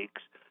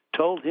Analytics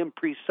told him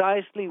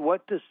precisely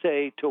what to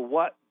say to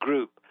what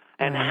group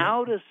and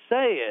how to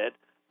say it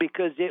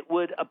because it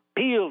would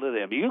appeal to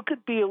them. You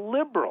could be a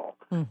liberal,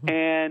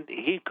 and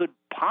he could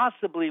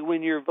possibly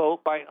win your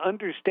vote by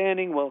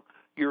understanding, well,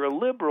 you're a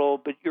liberal,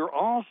 but you're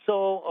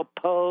also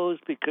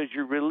opposed because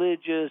you're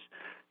religious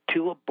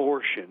to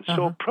abortion.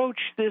 So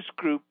approach this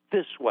group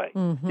this way.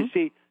 You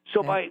see,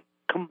 so by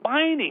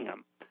combining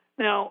them.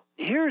 Now,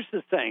 here's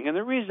the thing, and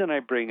the reason I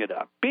bring it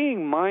up.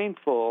 Being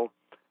mindful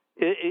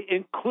it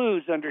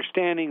includes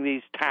understanding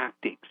these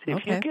tactics.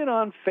 If you get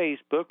on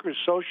Facebook or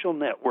social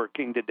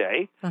networking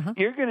today,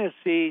 you're going to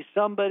see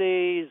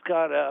somebody's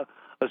got a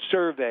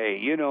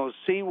survey,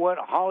 see what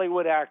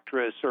Hollywood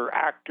actress or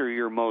actor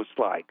you're most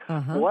like,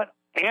 what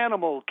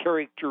animal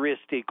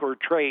characteristic or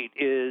trait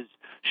is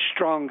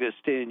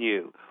strongest in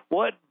you,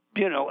 what,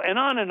 and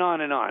on and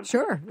on and on.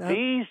 Sure.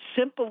 These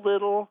simple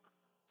little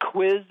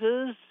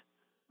quizzes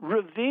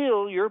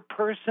reveal your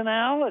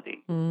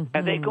personality.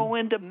 And they go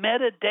into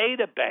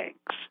metadata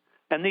banks.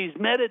 And these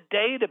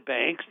metadata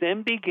banks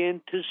then begin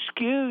to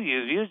skew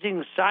you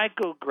using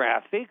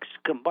psychographics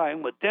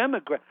combined with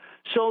demographics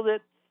so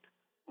that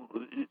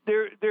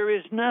there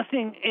is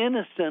nothing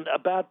innocent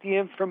about the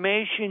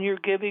information you're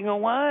giving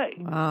away.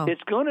 Wow.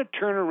 It's going to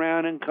turn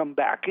around and come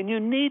back, and you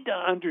need to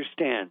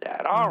understand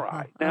that. All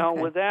right. Now,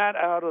 with that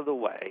out of the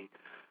way,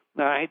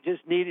 I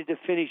just needed to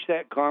finish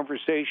that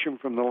conversation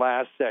from the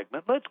last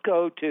segment. Let's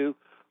go to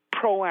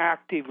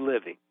proactive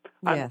living.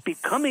 I'm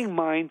becoming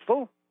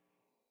mindful.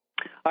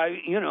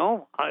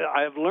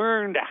 I've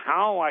learned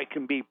how I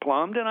can be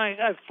plumbed, and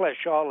I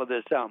flesh all of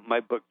this out in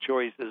my book,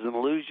 Choices and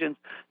Illusions,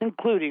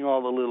 including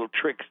all the little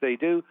tricks they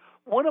do.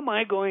 What am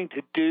I going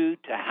to do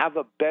to have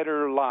a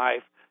better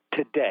life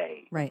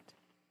today? Right.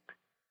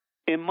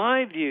 In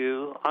my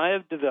view, I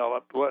have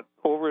developed what,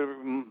 over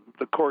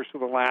the course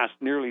of the last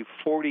nearly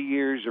 40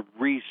 years of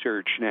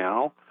research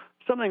now,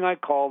 something I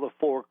call the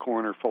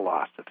four-corner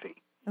philosophy.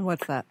 And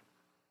what's that?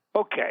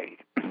 Okay.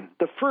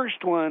 The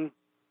first one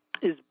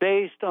is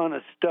based on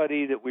a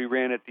study that we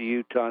ran at the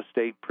Utah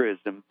State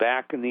Prison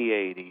back in the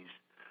 80s.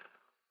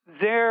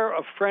 There,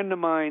 a friend of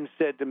mine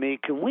said to me,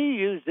 can we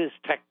use this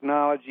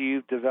technology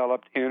you've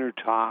developed,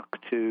 InnerTalk,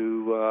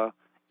 to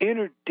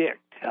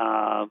interdict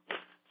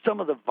some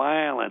of the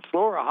violence,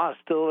 lower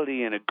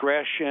hostility and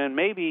aggression,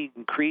 maybe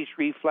increase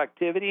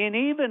reflectivity, and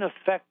even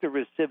affect the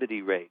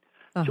recidivity rate?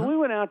 So we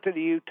went out to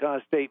the Utah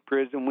State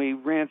Prison. We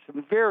ran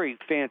some very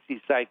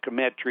fancy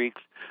psychometrics,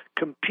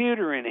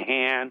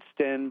 computer-enhanced,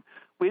 and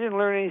we didn't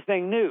learn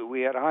anything new.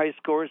 We had high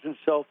scores in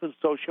self and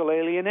social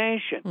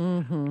alienation.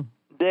 Mm-hmm.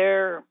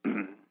 Their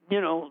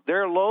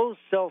low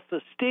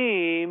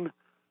self-esteem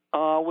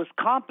was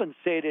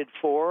compensated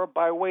for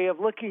by way of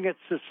looking at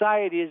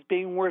society as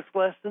being worth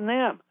less than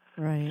them.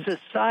 Right.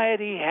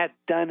 Society had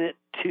done it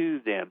to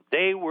them.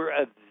 They were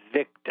a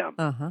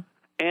victim.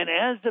 And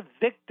as a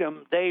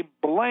victim, they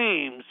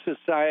blamed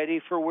society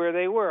for where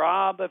they were.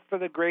 But for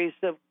the grace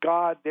of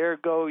God, there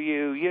go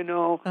you.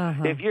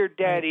 If your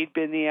daddy'd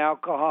been the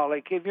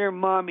alcoholic, if your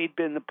mommy'd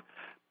been the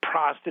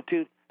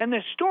prostitute. And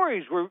the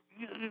stories were,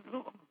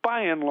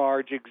 by and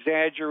large,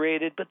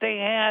 exaggerated, but they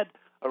had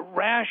a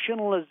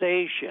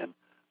rationalization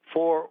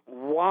for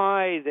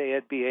why they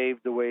had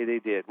behaved the way they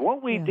did.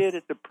 What we did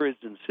at the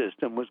prison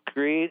system was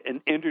create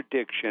an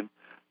interdiction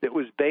that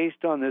was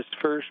based on this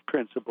first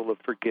principle of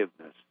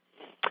forgiveness.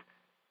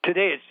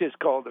 Today it's just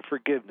called the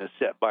forgiveness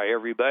set by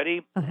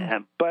everybody.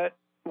 But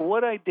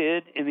what I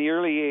did in the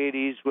early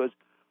 80s was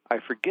I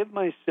forgive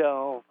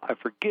myself, I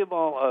forgive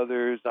all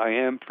others, I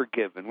am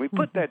forgiven. We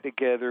put that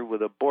together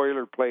with a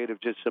boilerplate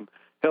of just some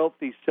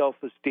healthy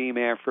self-esteem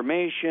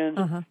affirmations,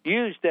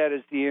 use that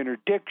as the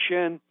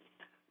interdiction,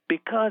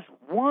 because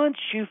once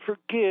you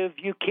forgive,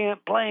 you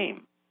can't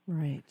blame.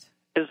 Right.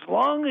 As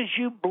long as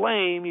you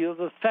blame, you have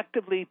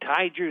effectively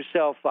tied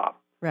yourself up.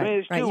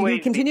 Right. I mean, Right.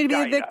 You continue to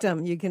be a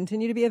victim. You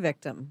continue to be a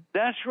victim.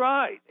 That's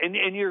right, and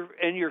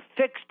you're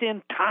fixed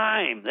in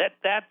time.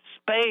 That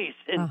space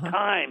in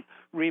time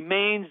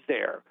remains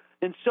there,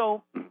 and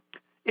so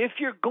if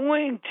you're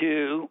going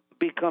to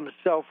become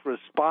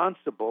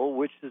self-responsible,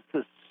 which is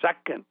the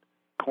second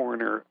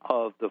corner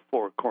of the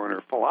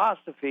four-corner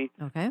philosophy,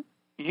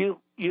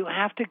 you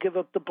have to give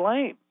up the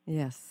blame.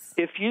 Yes.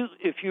 If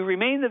you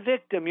remain the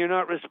victim, you're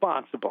not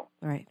responsible.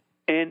 Right.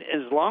 And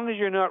as long as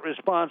you're not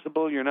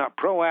responsible, you're not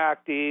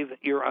proactive,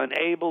 you're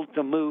unable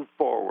to move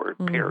forward,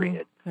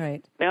 period.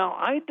 Right. Now,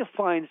 I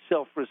define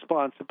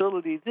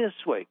self-responsibility this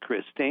way,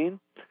 Christine.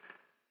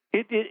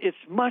 It's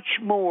much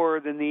more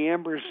than the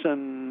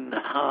Emerson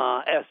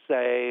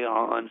essay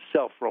on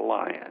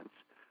self-reliance.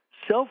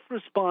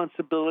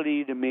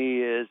 Self-responsibility to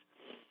me is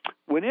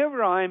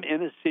whenever I'm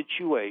in a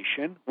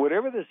situation,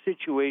 whatever the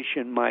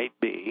situation might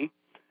be,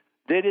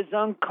 that is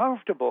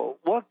uncomfortable,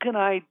 what can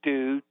I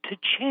do to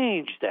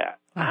change that?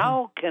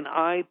 How can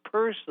I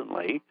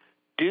personally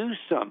do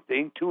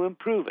something to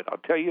improve it? I'll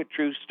tell you a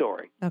true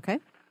story. Okay.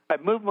 I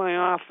moved my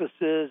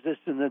offices, this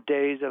in the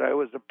days that I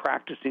was a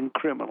practicing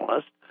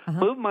criminalist,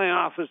 moved my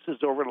offices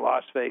over to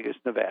Las Vegas,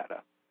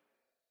 Nevada.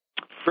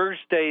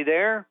 First day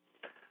there,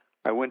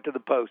 I went to the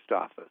post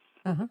office.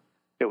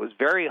 It was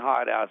very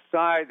hot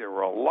outside. There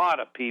were a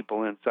lot of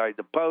people inside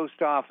the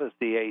post office.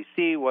 The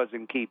AC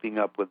wasn't keeping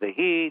up with the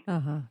heat.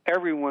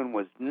 Everyone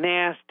was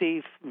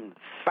nasty,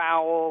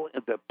 foul.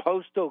 The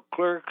postal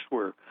clerks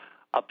were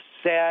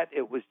upset.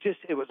 It was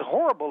a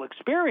horrible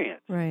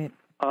experience. Right.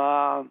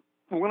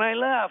 When I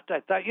left,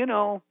 I thought,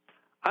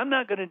 I'm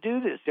not going to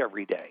do this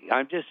every day.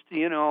 I'm just,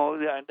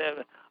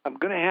 I'm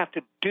going to have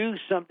to do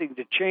something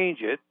to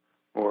change it,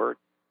 or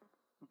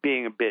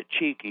being a bit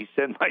cheeky,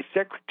 send my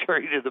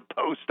secretary to the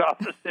post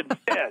office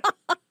instead.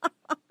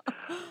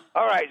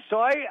 All right, so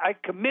I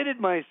committed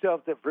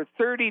myself that for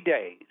 30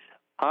 days,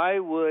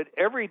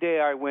 every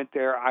day I went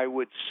there, I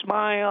would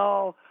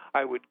smile,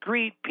 I would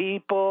greet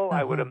people,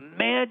 I would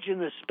imagine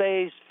the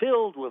space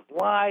filled with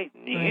light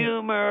and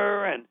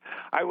humor, and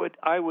I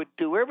would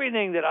do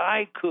everything that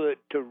I could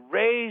to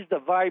raise the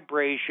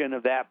vibration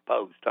of that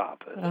post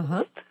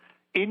office.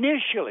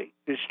 Initially,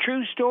 this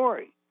true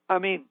story, I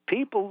mean,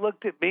 people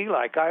looked at me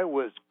like I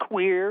was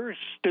queer,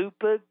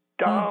 stupid,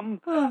 dumb,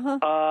 and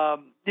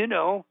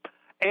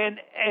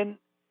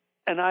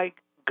I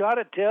got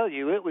to tell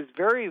you, it was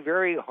very,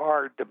 very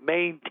hard to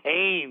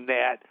maintain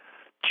that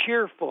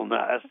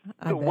cheerfulness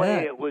the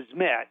way it was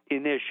met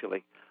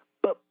initially.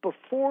 But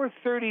before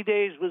 30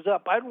 days was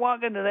up, I'd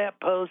walk into that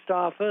post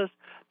office.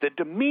 The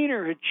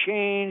demeanor had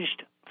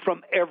changed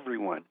from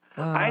everyone.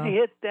 I'd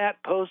hit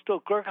that postal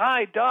clerk.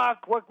 Hi,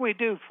 Doc, what can we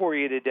do for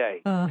you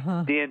today?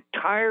 The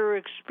entire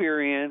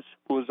experience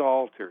was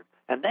altered.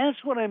 And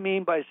that's what I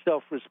mean by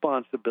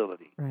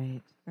self-responsibility.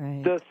 Right.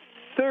 The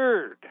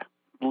third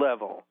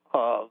level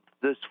of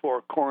this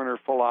four-corner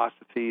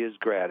philosophy is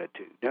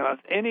gratitude. Now, if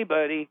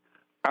anybody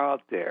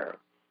out there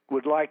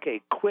would like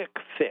a quick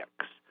fix,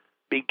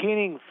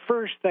 beginning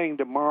first thing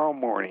tomorrow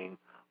morning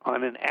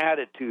on an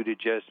attitude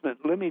adjustment,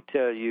 let me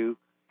tell you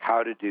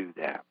how to do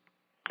that.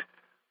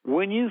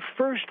 When you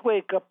first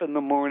wake up in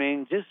the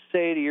morning, just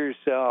say to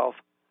yourself,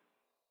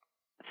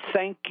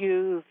 thank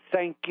you,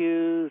 thank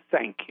you,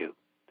 thank you.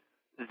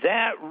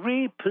 That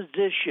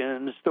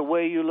repositions the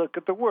way you look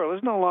at the world.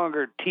 It's no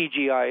longer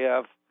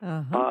TGIF,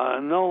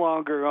 no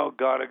longer, oh,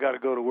 God, I got to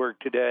go to work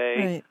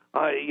today.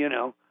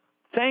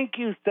 Thank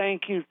you,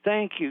 thank you,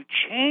 thank you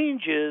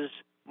changes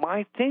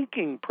my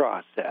thinking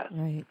process.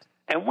 Right.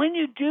 And when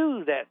you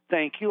do that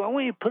thank you, I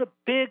want you to put a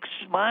big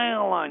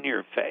smile on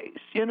your face.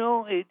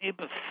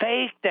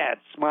 Fake that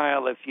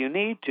smile if you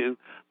need to,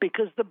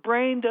 because the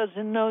brain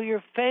doesn't know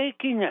you're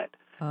faking it.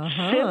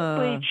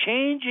 Simply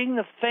changing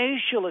the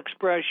facial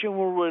expression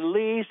will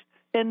release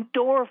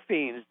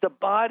endorphins, the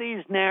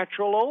body's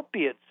natural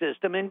opiate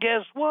system. And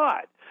guess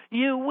what?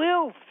 You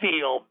will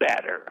feel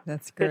better.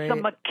 That's great. It's a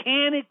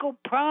mechanical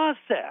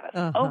process.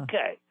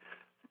 Okay.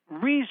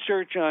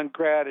 Research on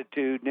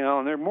gratitude now,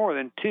 and there are more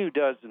than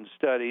 24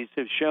 studies,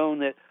 have shown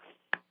that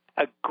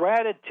a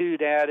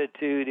gratitude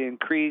attitude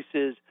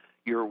increases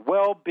your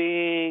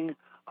well-being,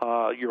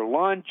 your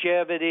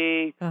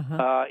longevity,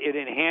 it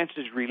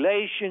enhances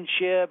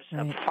relationships,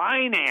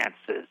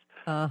 finances.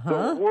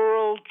 The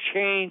world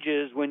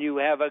changes when you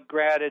have a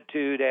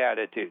gratitude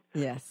attitude.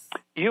 Yes.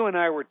 You and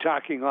I were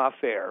talking off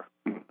air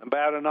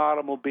about an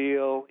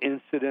automobile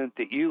incident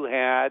that you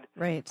had.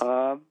 Right.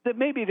 That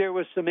maybe there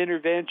was some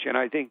intervention.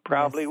 I think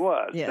probably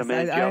was. Yes, some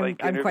angelic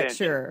I'm intervention. quite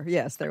sure.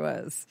 Yes, there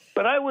was.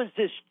 But I was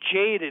this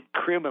jaded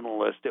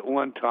criminalist at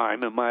one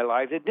time in my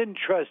life that didn't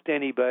trust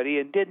anybody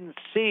and didn't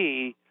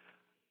see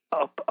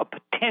a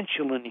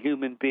potential in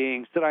human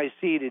beings that I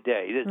see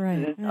today.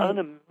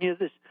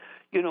 This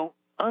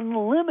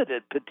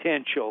unlimited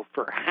potential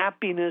for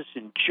happiness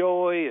and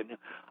joy. And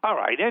all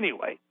right,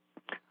 anyway,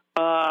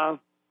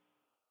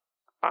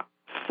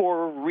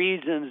 for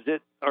reasons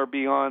that are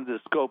beyond the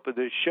scope of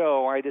this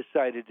show, I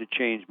decided to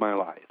change my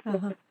life.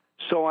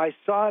 So I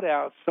sought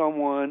out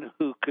someone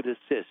who could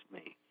assist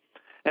me.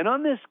 And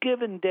on this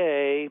given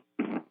day,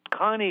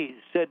 Connie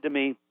said to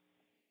me,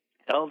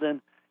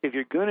 Eldon, if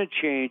you're going to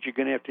change, you're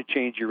going to have to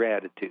change your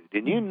attitude.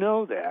 And you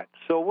know that.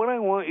 So what I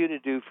want you to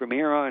do from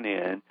here on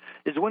in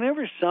is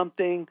whenever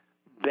something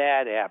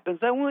bad happens,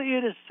 I want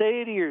you to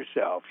say to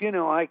yourself,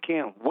 I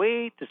can't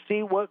wait to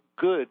see what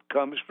good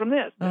comes from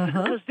this.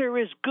 Because there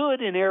is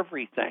good in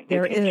everything.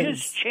 If you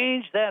just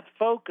change that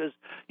focus,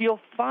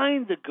 you'll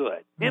find the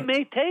good. Right. It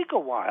may take a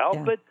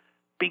while, but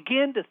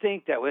begin to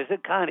think that way. I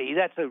said, Connie,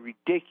 that's a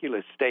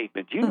ridiculous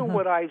statement. You know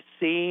what I've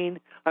seen?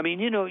 I mean,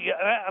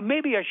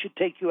 maybe I should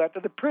take you out to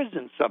the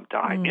prison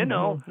sometime,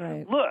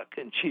 Right. Look.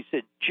 And she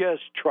said,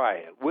 just try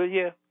it, will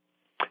you?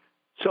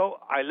 So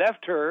I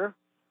left her.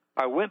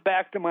 I went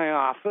back to my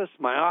office.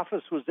 My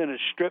office was in a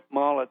strip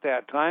mall at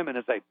that time, and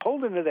as I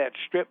pulled into that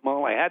strip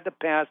mall, I had to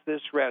pass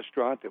this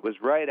restaurant that was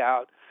right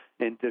out,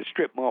 and the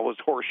strip mall was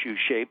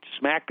horseshoe-shaped,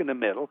 smack in the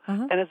middle.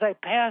 And as I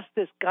passed,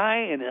 this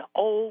guy in an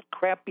old,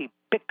 crappy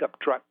pickup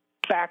truck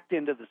backed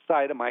into the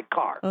side of my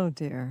car. Oh,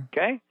 dear.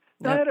 Okay?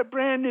 I had a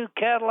brand-new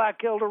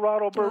Cadillac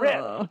Eldorado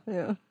Barrette. Oh,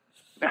 yeah.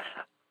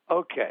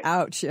 Okay.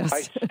 Ouch, yes.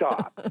 I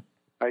stopped.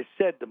 I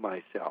said to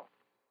myself,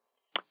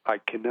 I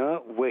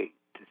cannot wait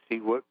to see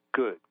what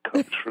good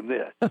comes from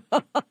this.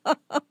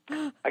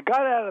 I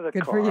got out of the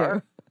Good car. for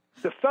you.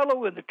 The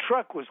fellow in the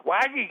truck was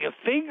wagging a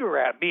finger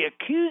at me,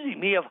 accusing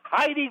me of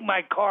hiding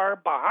my car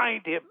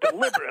behind him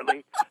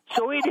deliberately,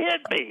 so he'd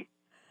hit me.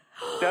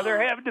 Now,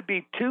 there happened to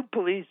be 2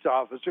 police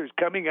officers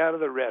coming out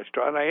of the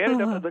restaurant. I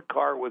ended up in the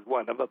car with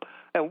one of them,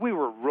 and we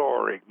were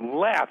roaring,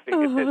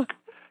 laughing at this.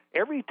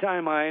 Every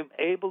time I'm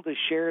able to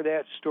share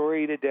that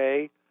story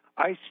today,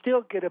 I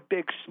still get a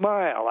big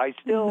smile. I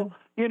still,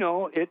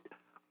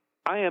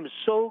 I am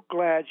so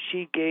glad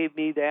she gave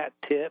me that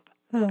tip,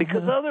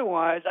 because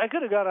otherwise I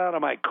could have got out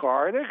of my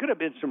car. There could have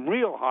been some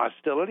real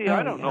hostility.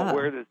 I don't know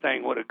where the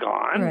thing would have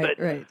gone. Right,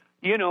 but, right.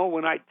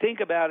 When I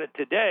think about it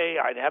today,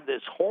 I'd have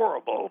this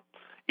horrible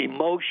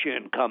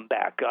emotion come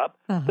back up.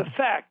 The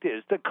fact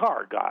is the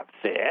car got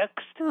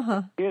fixed,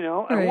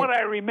 and what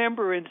I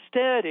remember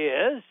instead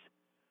is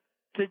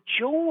the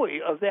joy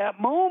of that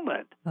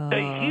moment,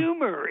 the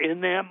humor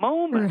in that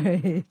moment.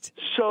 Right.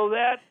 So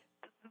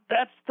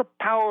That's the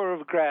power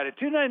of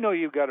gratitude. I know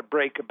you've got a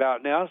break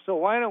about now, so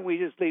why don't we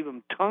just leave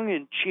them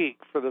tongue-in-cheek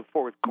for the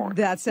fourth corner?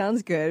 That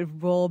sounds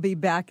good. We'll be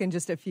back in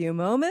just a few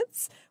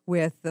moments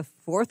with the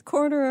fourth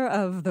corner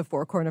of the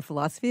Four Corner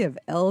Philosophy of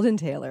Eldon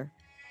Taylor.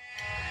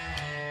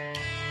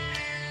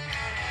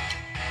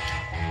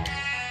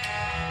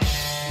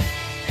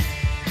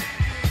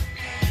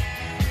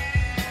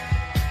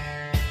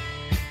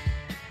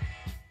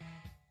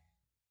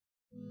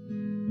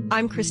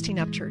 I'm Christine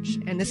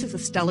Upchurch, and this is a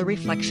Stellar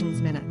Reflections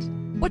Minute.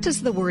 What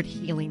does the word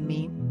healing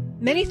mean?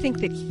 Many think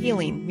that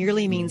healing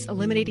merely means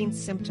eliminating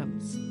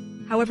symptoms.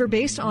 However,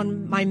 based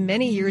on my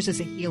many years as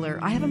a healer,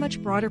 I have a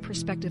much broader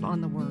perspective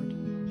on the word.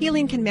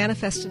 Healing can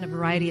manifest in a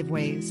variety of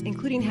ways,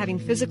 including having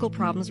physical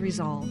problems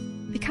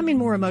resolved, becoming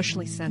more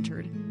emotionally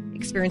centered,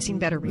 experiencing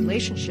better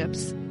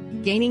relationships,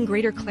 gaining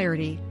greater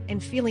clarity,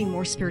 and feeling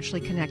more spiritually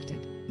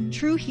connected.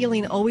 True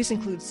healing always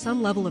includes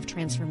some level of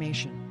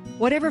transformation.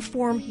 Whatever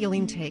form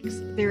healing takes,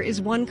 there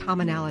is one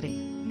commonality,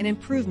 an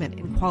improvement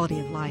in quality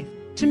of life.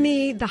 To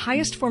me, the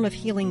highest form of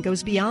healing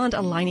goes beyond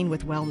aligning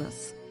with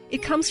wellness.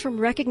 It comes from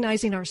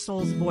recognizing our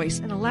soul's voice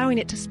and allowing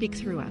it to speak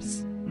through us.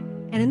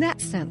 And in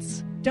that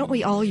sense, don't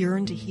we all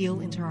yearn to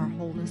heal into our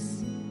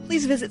wholeness?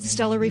 Please visit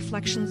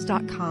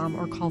stellarreflections.com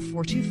or call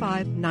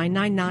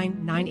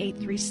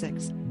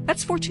 425-999-9836.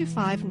 That's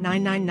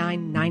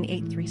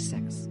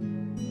 425-999-9836.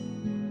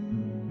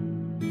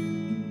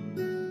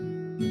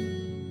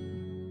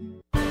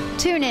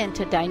 Tune in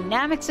to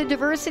Dynamics of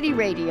Diversity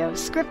Radio,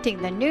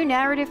 scripting the new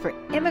narrative for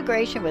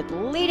immigration with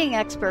leading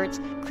experts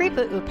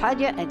Kripa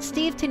Upadhyaya and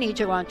Steve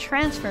Tanijo on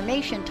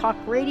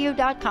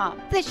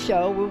TransformationTalkRadio.com. This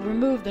show will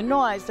remove the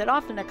noise that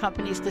often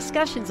accompanies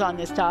discussions on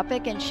this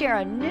topic and share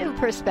a new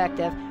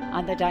perspective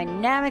on the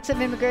dynamics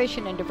of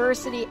immigration and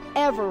diversity,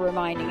 ever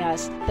reminding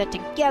us that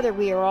together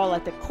we are all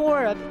at the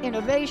core of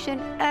innovation,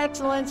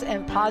 excellence,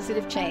 and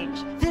positive change.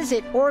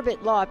 Visit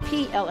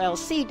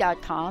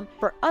OrbitLawPLLC.com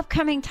for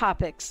upcoming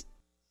topics.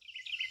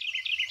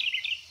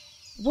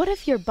 What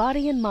if your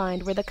body and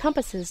mind were the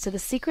compasses to the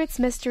secrets,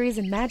 mysteries,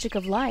 and magic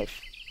of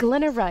life?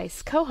 Glenna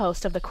Rice,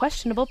 co-host of The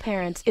Questionable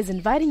Parent, is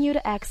inviting you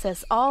to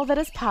access all that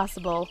is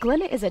possible.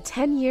 Glenna is a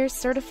 10-year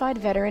certified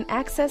veteran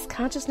access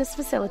consciousness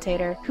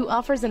facilitator who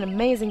offers an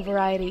amazing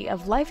variety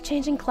of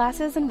life-changing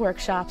classes and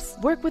workshops.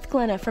 Work with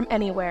Glenna from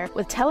anywhere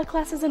with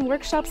teleclasses and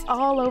workshops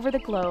all over the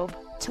globe.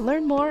 To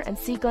learn more and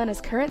see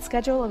Glenna's current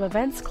schedule of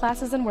events,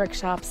 classes, and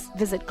workshops,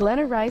 visit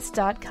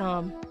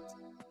glennarice.com.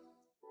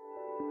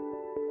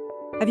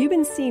 Have you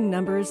been seeing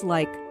numbers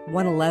like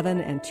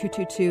 111 and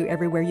 222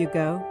 everywhere you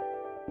go?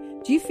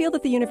 Do you feel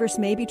that the universe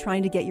may be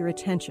trying to get your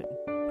attention,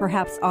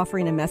 perhaps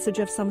offering a message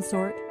of some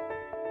sort?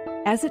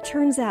 As it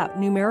turns out,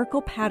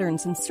 numerical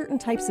patterns and certain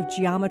types of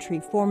geometry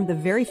form the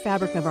very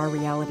fabric of our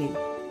reality,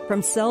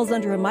 from cells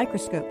under a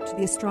microscope to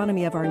the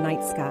astronomy of our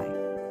night sky.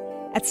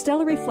 At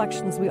Stellar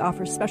Reflections, we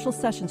offer special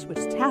sessions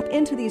which tap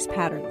into these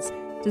patterns,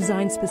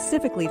 designed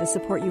specifically to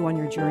support you on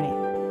your journey.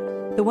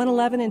 The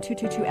 111 and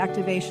 222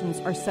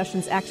 activations are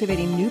sessions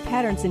activating new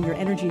patterns in your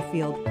energy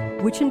field,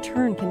 which in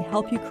turn can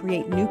help you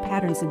create new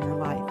patterns in your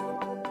life.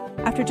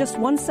 After just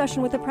one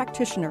session with a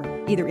practitioner,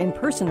 either in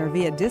person or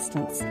via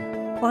distance,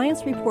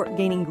 clients report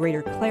gaining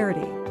greater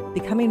clarity,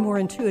 becoming more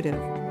intuitive,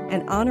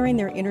 and honoring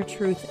their inner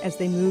truth as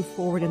they move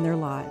forward in their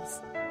lives.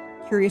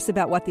 Curious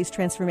about what these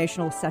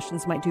transformational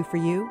sessions might do for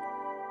you?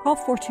 Call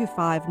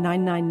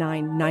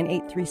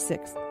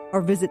 425-999-9836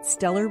 or visit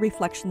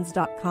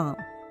stellarreflections.com.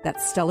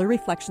 That's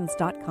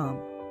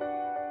stellarreflections.com.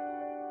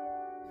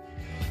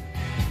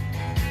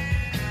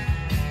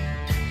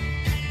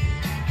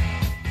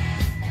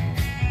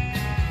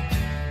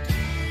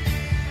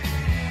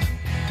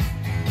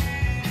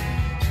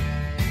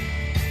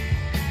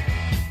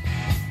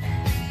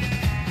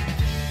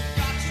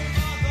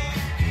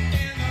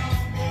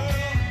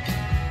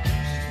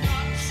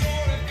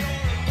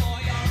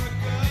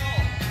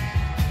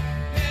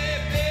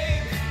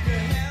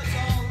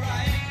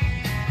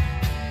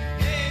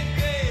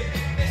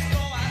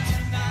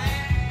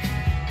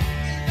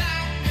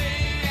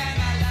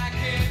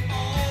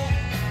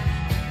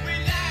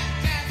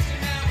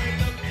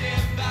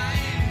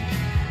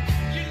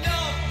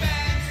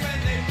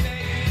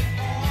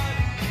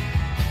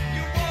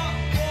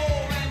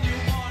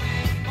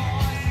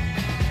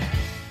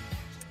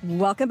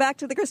 Welcome back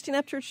to the Christine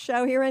Upchurch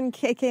Show here on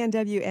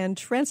KKNW and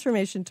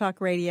Transformation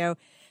Talk Radio.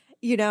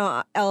 You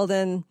know,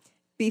 Eldon,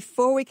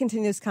 before we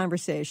continue this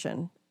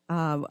conversation,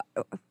 can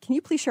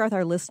you please share with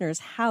our listeners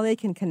how they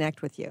can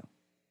connect with you?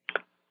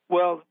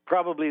 Well,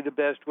 probably the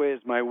best way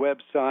is my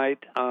website,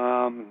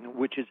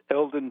 which is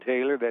Eldon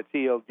Taylor. That's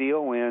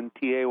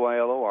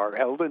ELDONTAYLOR,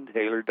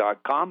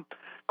 EldonTaylor.com.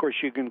 Of course,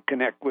 you can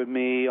connect with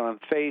me on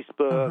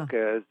Facebook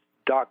as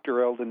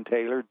Dr. Eldon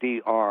Taylor,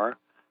 Dr.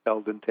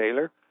 Eldon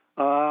Taylor.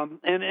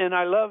 And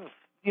I love,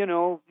 you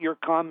know, your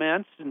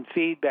comments and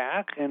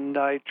feedback, and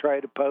I try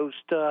to post,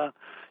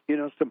 you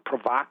know, some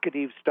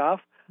provocative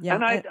stuff. Yeah,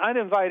 and I'd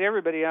invite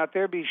everybody out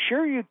there, be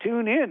sure you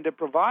tune in to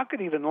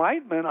Provocative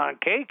Enlightenment on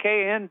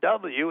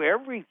KKNW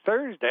every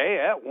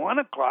Thursday at 1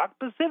 o'clock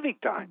Pacific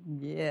time.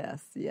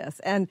 Yes, yes.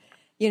 And,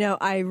 You know,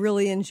 I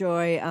really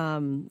enjoy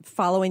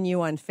following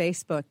you on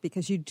Facebook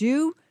because you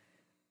do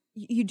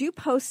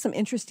post some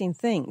interesting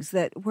things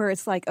where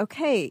it's like,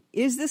 okay,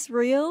 is this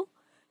real?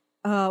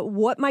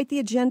 What might the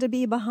agenda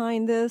be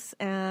behind this?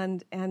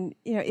 And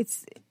you know,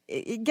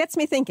 it gets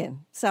me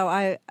thinking. So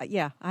I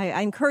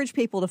encourage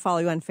people to follow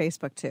you on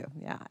Facebook too.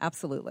 Yeah,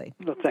 absolutely.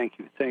 Well, thank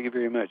you. Thank you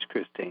very much,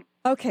 Christine.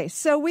 Okay,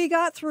 so we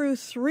got through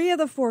 3 of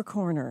the 4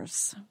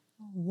 corners.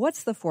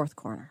 What's the 4th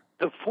corner?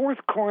 The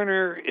 4th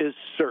corner is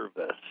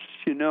service.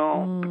 You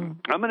know,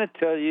 I'm going to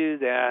tell you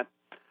that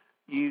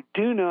you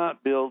do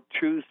not build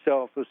true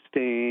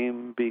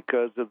self-esteem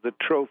because of the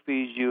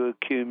trophies you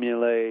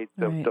accumulate,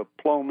 the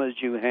diplomas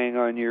you hang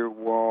on your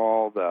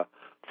wall, the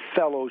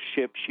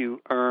fellowships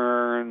you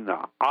earn, the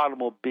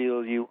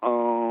automobile you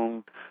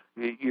own,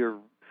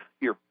 your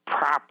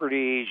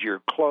properties,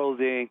 your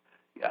clothing.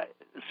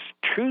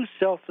 True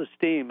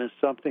self-esteem is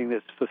something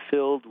that's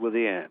fulfilled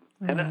within.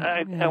 And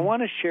I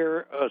want to share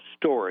a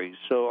story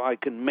so I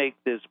can make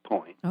this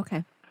point.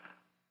 Okay.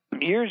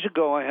 Years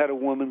ago, I had a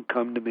woman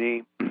come to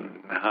me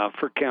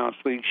for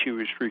counseling. She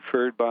was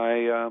referred by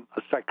a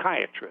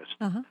psychiatrist.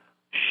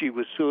 She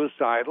was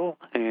suicidal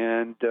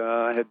and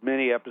had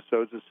many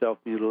episodes of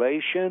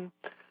self-mutilation,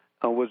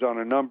 was on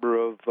a number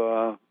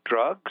of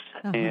drugs.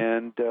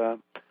 And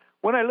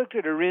when I looked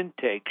at her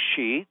intake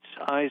sheets,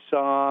 I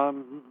saw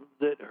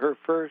that her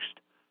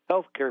first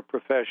healthcare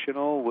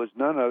professional was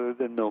none other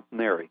than Milton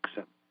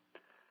Erickson.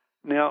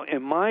 Now,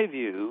 in my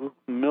view,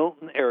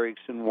 Milton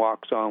Erickson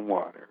walks on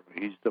water.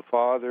 He's the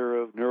father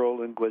of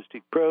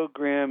neuro-linguistic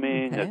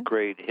programming, a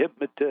great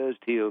hypnotist,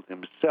 healed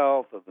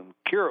himself of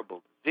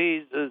incurable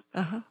diseases,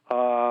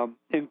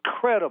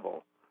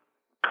 incredible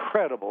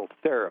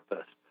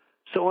therapist.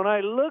 So when I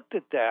looked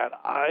at that,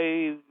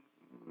 I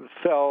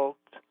felt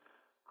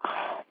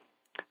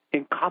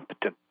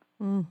incompetent.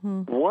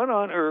 What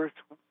on earth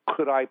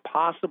could I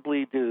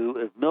possibly do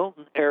if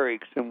Milton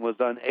Erickson was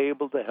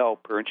unable to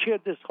help her? And she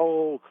had this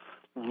whole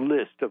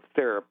list of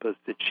therapists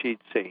that she'd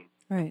seen.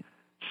 Right.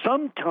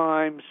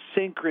 Sometimes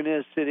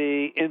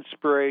synchronicity,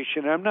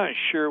 inspiration, I'm not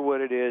sure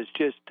what it is,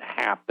 just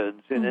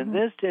happens. And in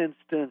this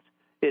instance,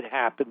 it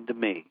happened to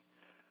me.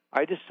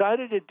 I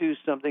decided to do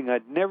something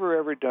I'd never,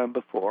 ever done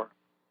before.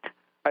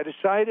 I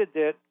decided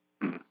that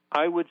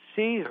I would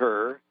see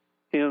her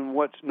in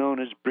what's known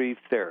as brief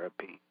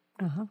therapy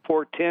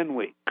for 10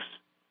 weeks.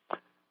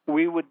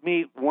 We would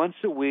meet once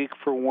a week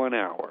for 1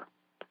 hour.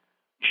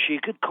 She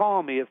could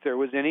call me if there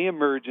was any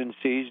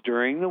emergencies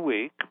during the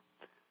week,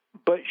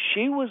 but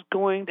she was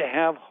going to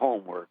have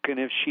homework, and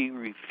if she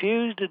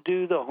refused to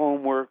do the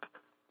homework,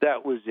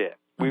 that was it.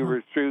 We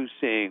were through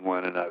seeing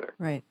one another.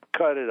 Right.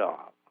 Cut it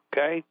off,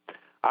 okay?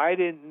 I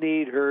didn't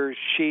need her.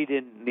 She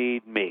didn't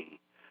need me.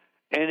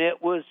 And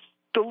it was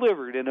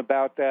delivered in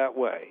about that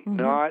way.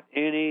 Not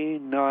any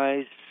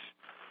nice,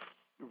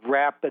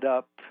 wrap it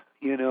up,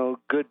 you know,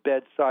 good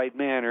bedside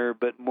manner,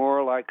 but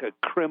more like a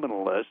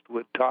criminalist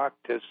would talk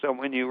to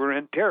someone you were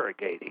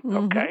interrogating,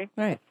 okay?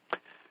 Right.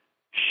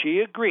 She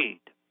agreed.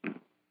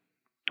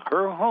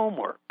 Her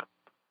homework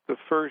the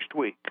first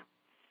week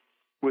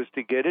was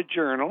to get a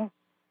journal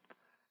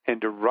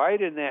and to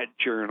write in that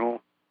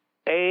journal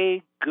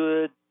a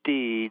good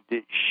deed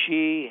that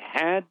she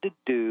had to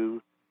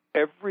do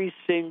every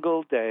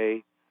single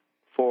day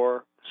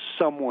for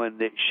someone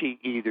that she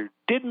either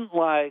didn't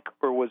like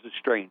or was a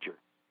stranger.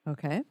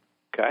 Okay.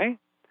 Okay?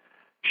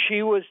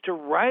 She was to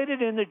write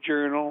it in the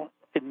journal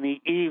in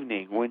the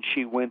evening when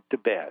she went to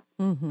bed.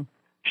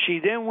 She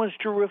then was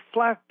to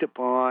reflect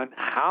upon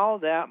how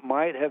that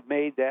might have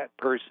made that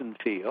person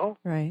feel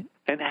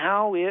and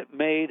how it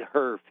made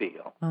her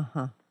feel.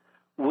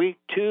 Week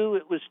 2,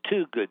 it was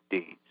 2 good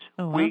deeds.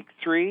 Week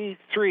 3,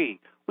 3.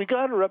 We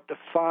got her up to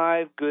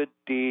 5 good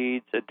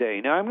deeds a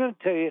day. Now, I'm going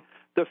to tell you,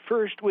 the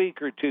first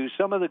week or 2,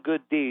 some of the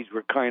good deeds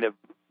were kind of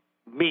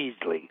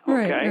measly,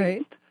 okay?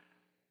 Right.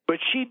 But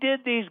she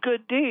did these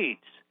good deeds.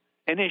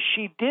 And as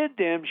she did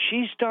them,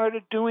 she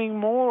started doing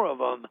more of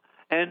them.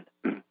 And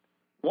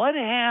what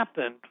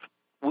happened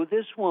with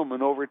this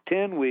woman over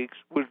 10 weeks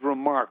was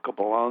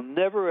remarkable. I'll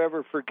never,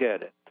 ever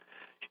forget it.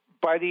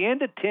 By the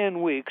end of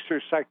 10 weeks,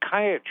 her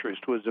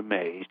psychiatrist was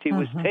amazed. He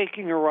was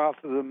taking her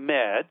off of the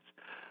meds.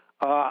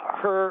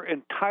 Her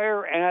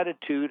entire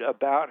attitude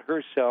about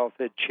herself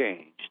had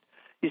changed.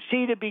 You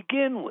see, to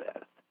begin with,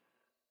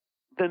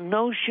 the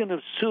notion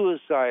of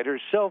suicide or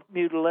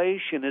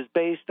self-mutilation is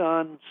based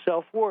on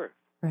self-worth.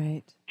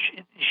 Right.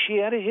 She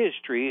had a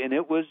history, and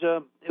it was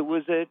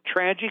a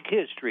tragic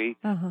history,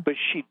 but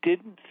she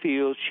didn't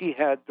feel she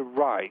had the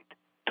right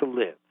to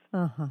live.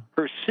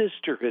 Her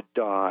sister had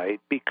died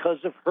because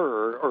of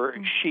her, or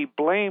she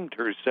blamed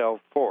herself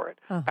for it.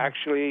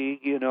 Actually,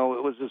 you know,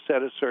 it was a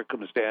set of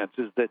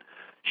circumstances that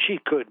she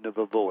couldn't have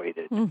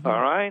avoided. All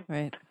right?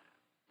 Right.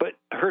 But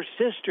her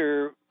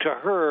sister, to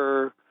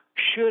her,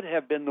 should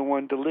have been the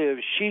one to live.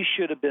 She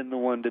should have been the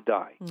one to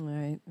die.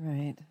 Right.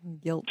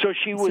 Guilt. So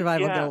she was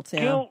survival guilt,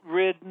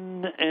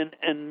 guilt-ridden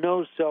and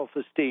no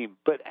self-esteem.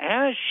 But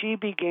as she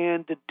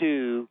began to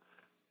do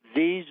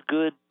these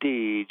good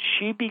deeds,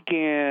 she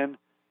began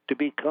to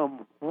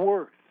become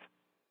worth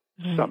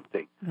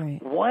something.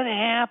 Right. What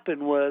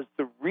happened was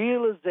the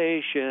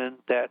realization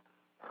that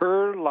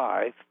her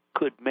life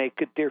could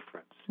make a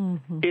difference.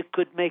 Mm-hmm. It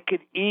could make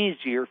it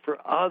easier for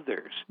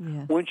others.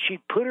 Yes. When she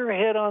put her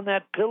head on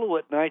that pillow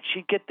at night,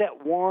 she'd get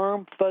that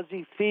warm,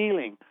 fuzzy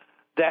feeling,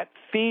 that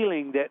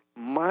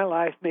my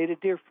life made a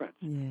difference.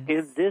 Yes.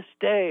 In this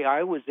day,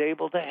 I was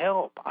able to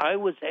help. I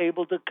was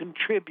able to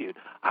contribute.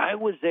 I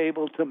was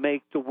able to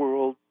make the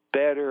world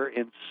better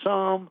in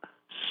some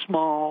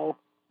small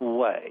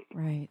way.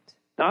 Right.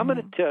 Now, I'm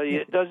going to tell you,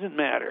 it doesn't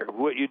matter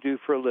what you do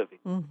for a living.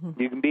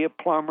 Mm-hmm. You can be a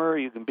plumber,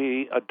 you can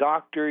be a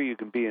doctor, you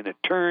can be an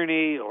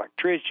attorney,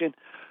 electrician.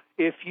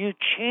 If you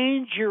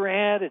change your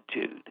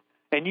attitude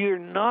and you're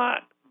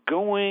not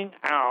going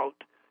out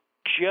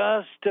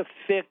just to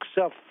fix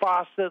a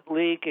faucet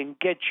leak and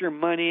get your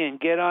money and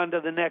get on to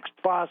the next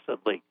faucet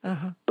leak,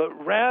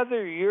 but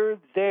rather you're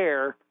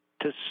there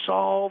to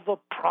solve a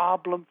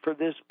problem for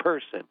this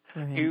person.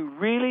 Right. You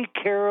really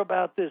care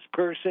about this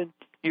person.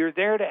 You're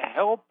there to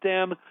help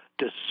them,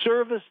 to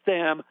service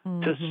them,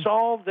 to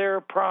solve their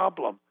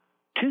problem.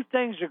 Two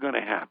things are going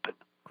to happen.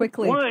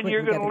 Quickly. One,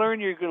 you're going to learn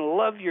you're going to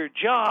love your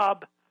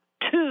job.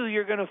 Two,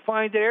 you're going to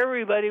find that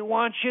everybody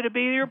wants you to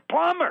be your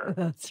plumber.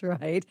 That's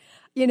right.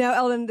 You know,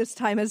 Eldon, this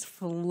time has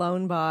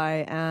flown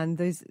by, and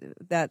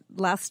that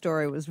last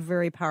story was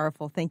very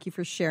powerful. Thank you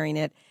for sharing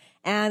it.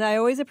 And I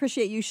always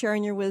appreciate you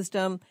sharing your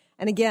wisdom.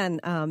 And again,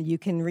 you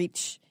can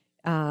reach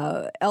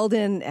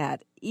Eldon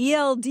at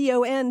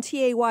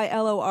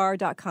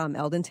ELDONTAYLOR.com,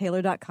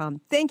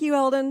 EldonTaylor.com. Thank you,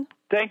 Eldon.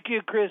 Thank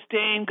you,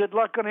 Christine. Good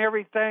luck on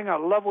everything. I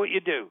love what you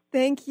do.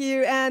 Thank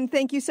you. And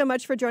thank you so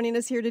much for joining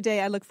us here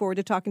today. I look forward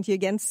to talking to you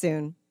again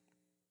soon.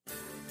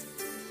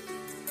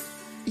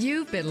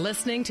 You've been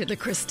listening to the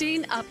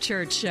Christine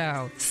Upchurch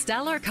Show,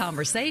 stellar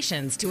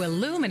conversations to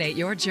illuminate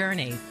your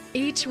journey.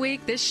 Each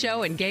week, this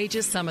show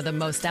engages some of the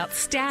most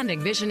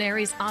outstanding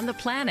visionaries on the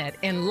planet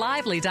in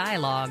lively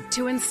dialogue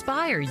to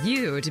inspire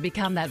you to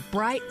become that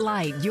bright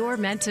light you're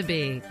meant to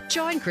be.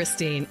 Join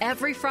Christine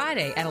every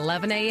Friday at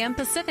 11 a.m.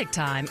 Pacific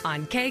Time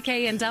on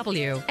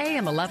KKNW,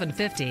 AM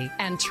 1150,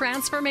 and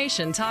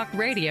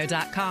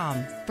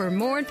TransformationTalkRadio.com. For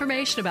more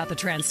information about the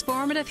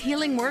transformative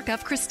healing work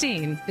of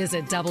Christine,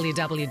 visit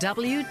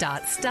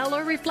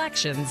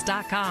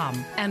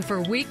www.stellarreflections.com. And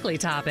for weekly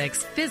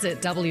topics,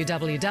 visit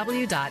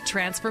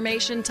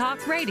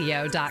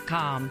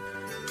www.transformationtalkradio.com.